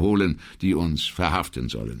Polizisten herholen, die uns verhaften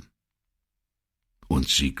sollen.« »Und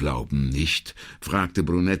Sie glauben nicht«, fragte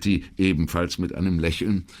Brunetti ebenfalls mit einem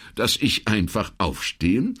Lächeln, »dass ich einfach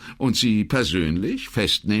aufstehen und Sie persönlich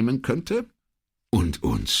festnehmen könnte?« »Und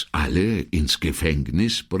uns alle ins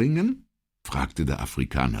Gefängnis bringen?« fragte der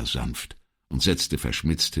Afrikaner sanft und setzte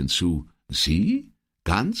verschmitzt hinzu: »Sie?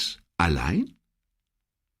 Ganz allein?«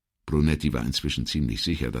 Brunetti war inzwischen ziemlich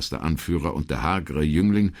sicher, dass der Anführer und der hagere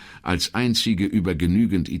Jüngling als einzige über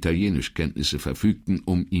genügend Italienischkenntnisse verfügten,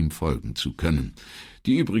 um ihm folgen zu können.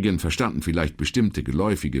 Die übrigen verstanden vielleicht bestimmte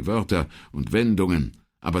geläufige Wörter und Wendungen,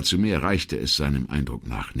 aber zu mehr reichte es seinem Eindruck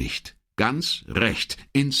nach nicht. »Ganz recht,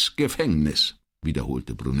 ins Gefängnis«,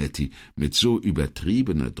 wiederholte Brunetti mit so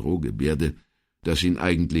übertriebener Drohgebärde, dass ihn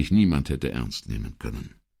eigentlich niemand hätte ernst nehmen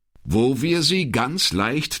können. »Wo wir Sie ganz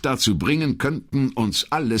leicht dazu bringen könnten,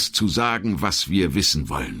 uns alles zu sagen, was wir wissen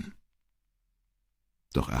wollen.«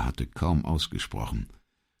 Doch er hatte kaum ausgesprochen.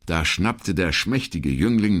 Da schnappte der schmächtige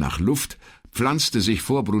Jüngling nach Luft, pflanzte sich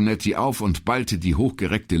vor Brunetti auf und ballte die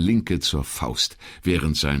hochgereckte Linke zur Faust,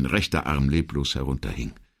 während sein rechter Arm leblos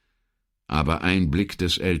herunterhing. Aber ein Blick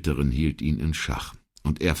des Älteren hielt ihn in Schach,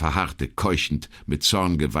 und er verharrte keuchend mit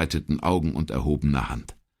zorngeweiteten Augen und erhobener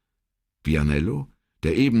Hand. Vianello,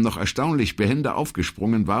 der eben noch erstaunlich behende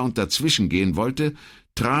aufgesprungen war und dazwischen gehen wollte,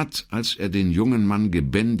 trat, als er den jungen Mann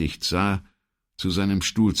gebändigt sah, zu seinem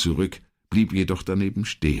Stuhl zurück, blieb jedoch daneben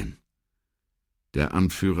stehen. Der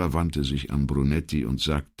Anführer wandte sich an Brunetti und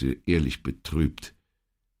sagte ehrlich betrübt: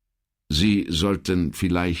 »Sie sollten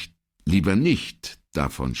vielleicht lieber nicht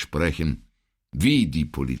davon sprechen, wie die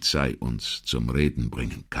Polizei uns zum Reden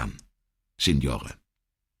bringen kann, Signore.«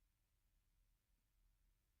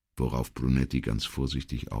 Worauf Brunetti ganz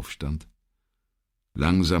vorsichtig aufstand,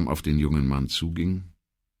 langsam auf den jungen Mann zuging,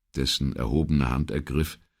 dessen erhobene Hand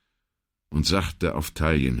ergriff und sachte auf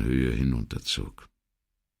Taillenhöhe hinunterzog.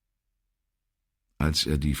 Als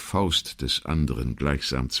er die Faust des anderen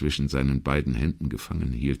gleichsam zwischen seinen beiden Händen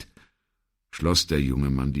gefangen hielt, schloss der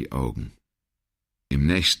junge Mann die Augen. Im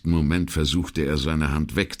nächsten Moment versuchte er, seine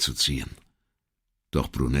Hand wegzuziehen.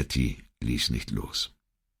 Doch Brunetti ließ nicht los.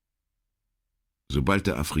 Sobald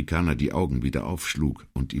der Afrikaner die Augen wieder aufschlug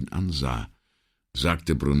und ihn ansah,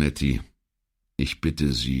 sagte Brunetti: »Ich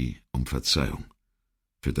bitte Sie um Verzeihung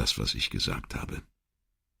für das, was ich gesagt habe.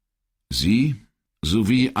 Sie,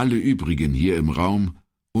 sowie alle übrigen hier im Raum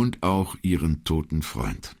und auch Ihren toten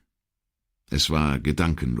Freund. Es war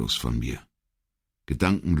gedankenlos von mir.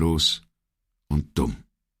 Gedankenlos und dumm.«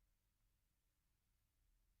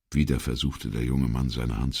 Wieder versuchte der junge Mann,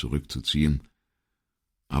 seine Hand zurückzuziehen,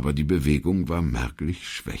 aber die Bewegung war merklich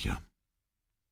schwächer.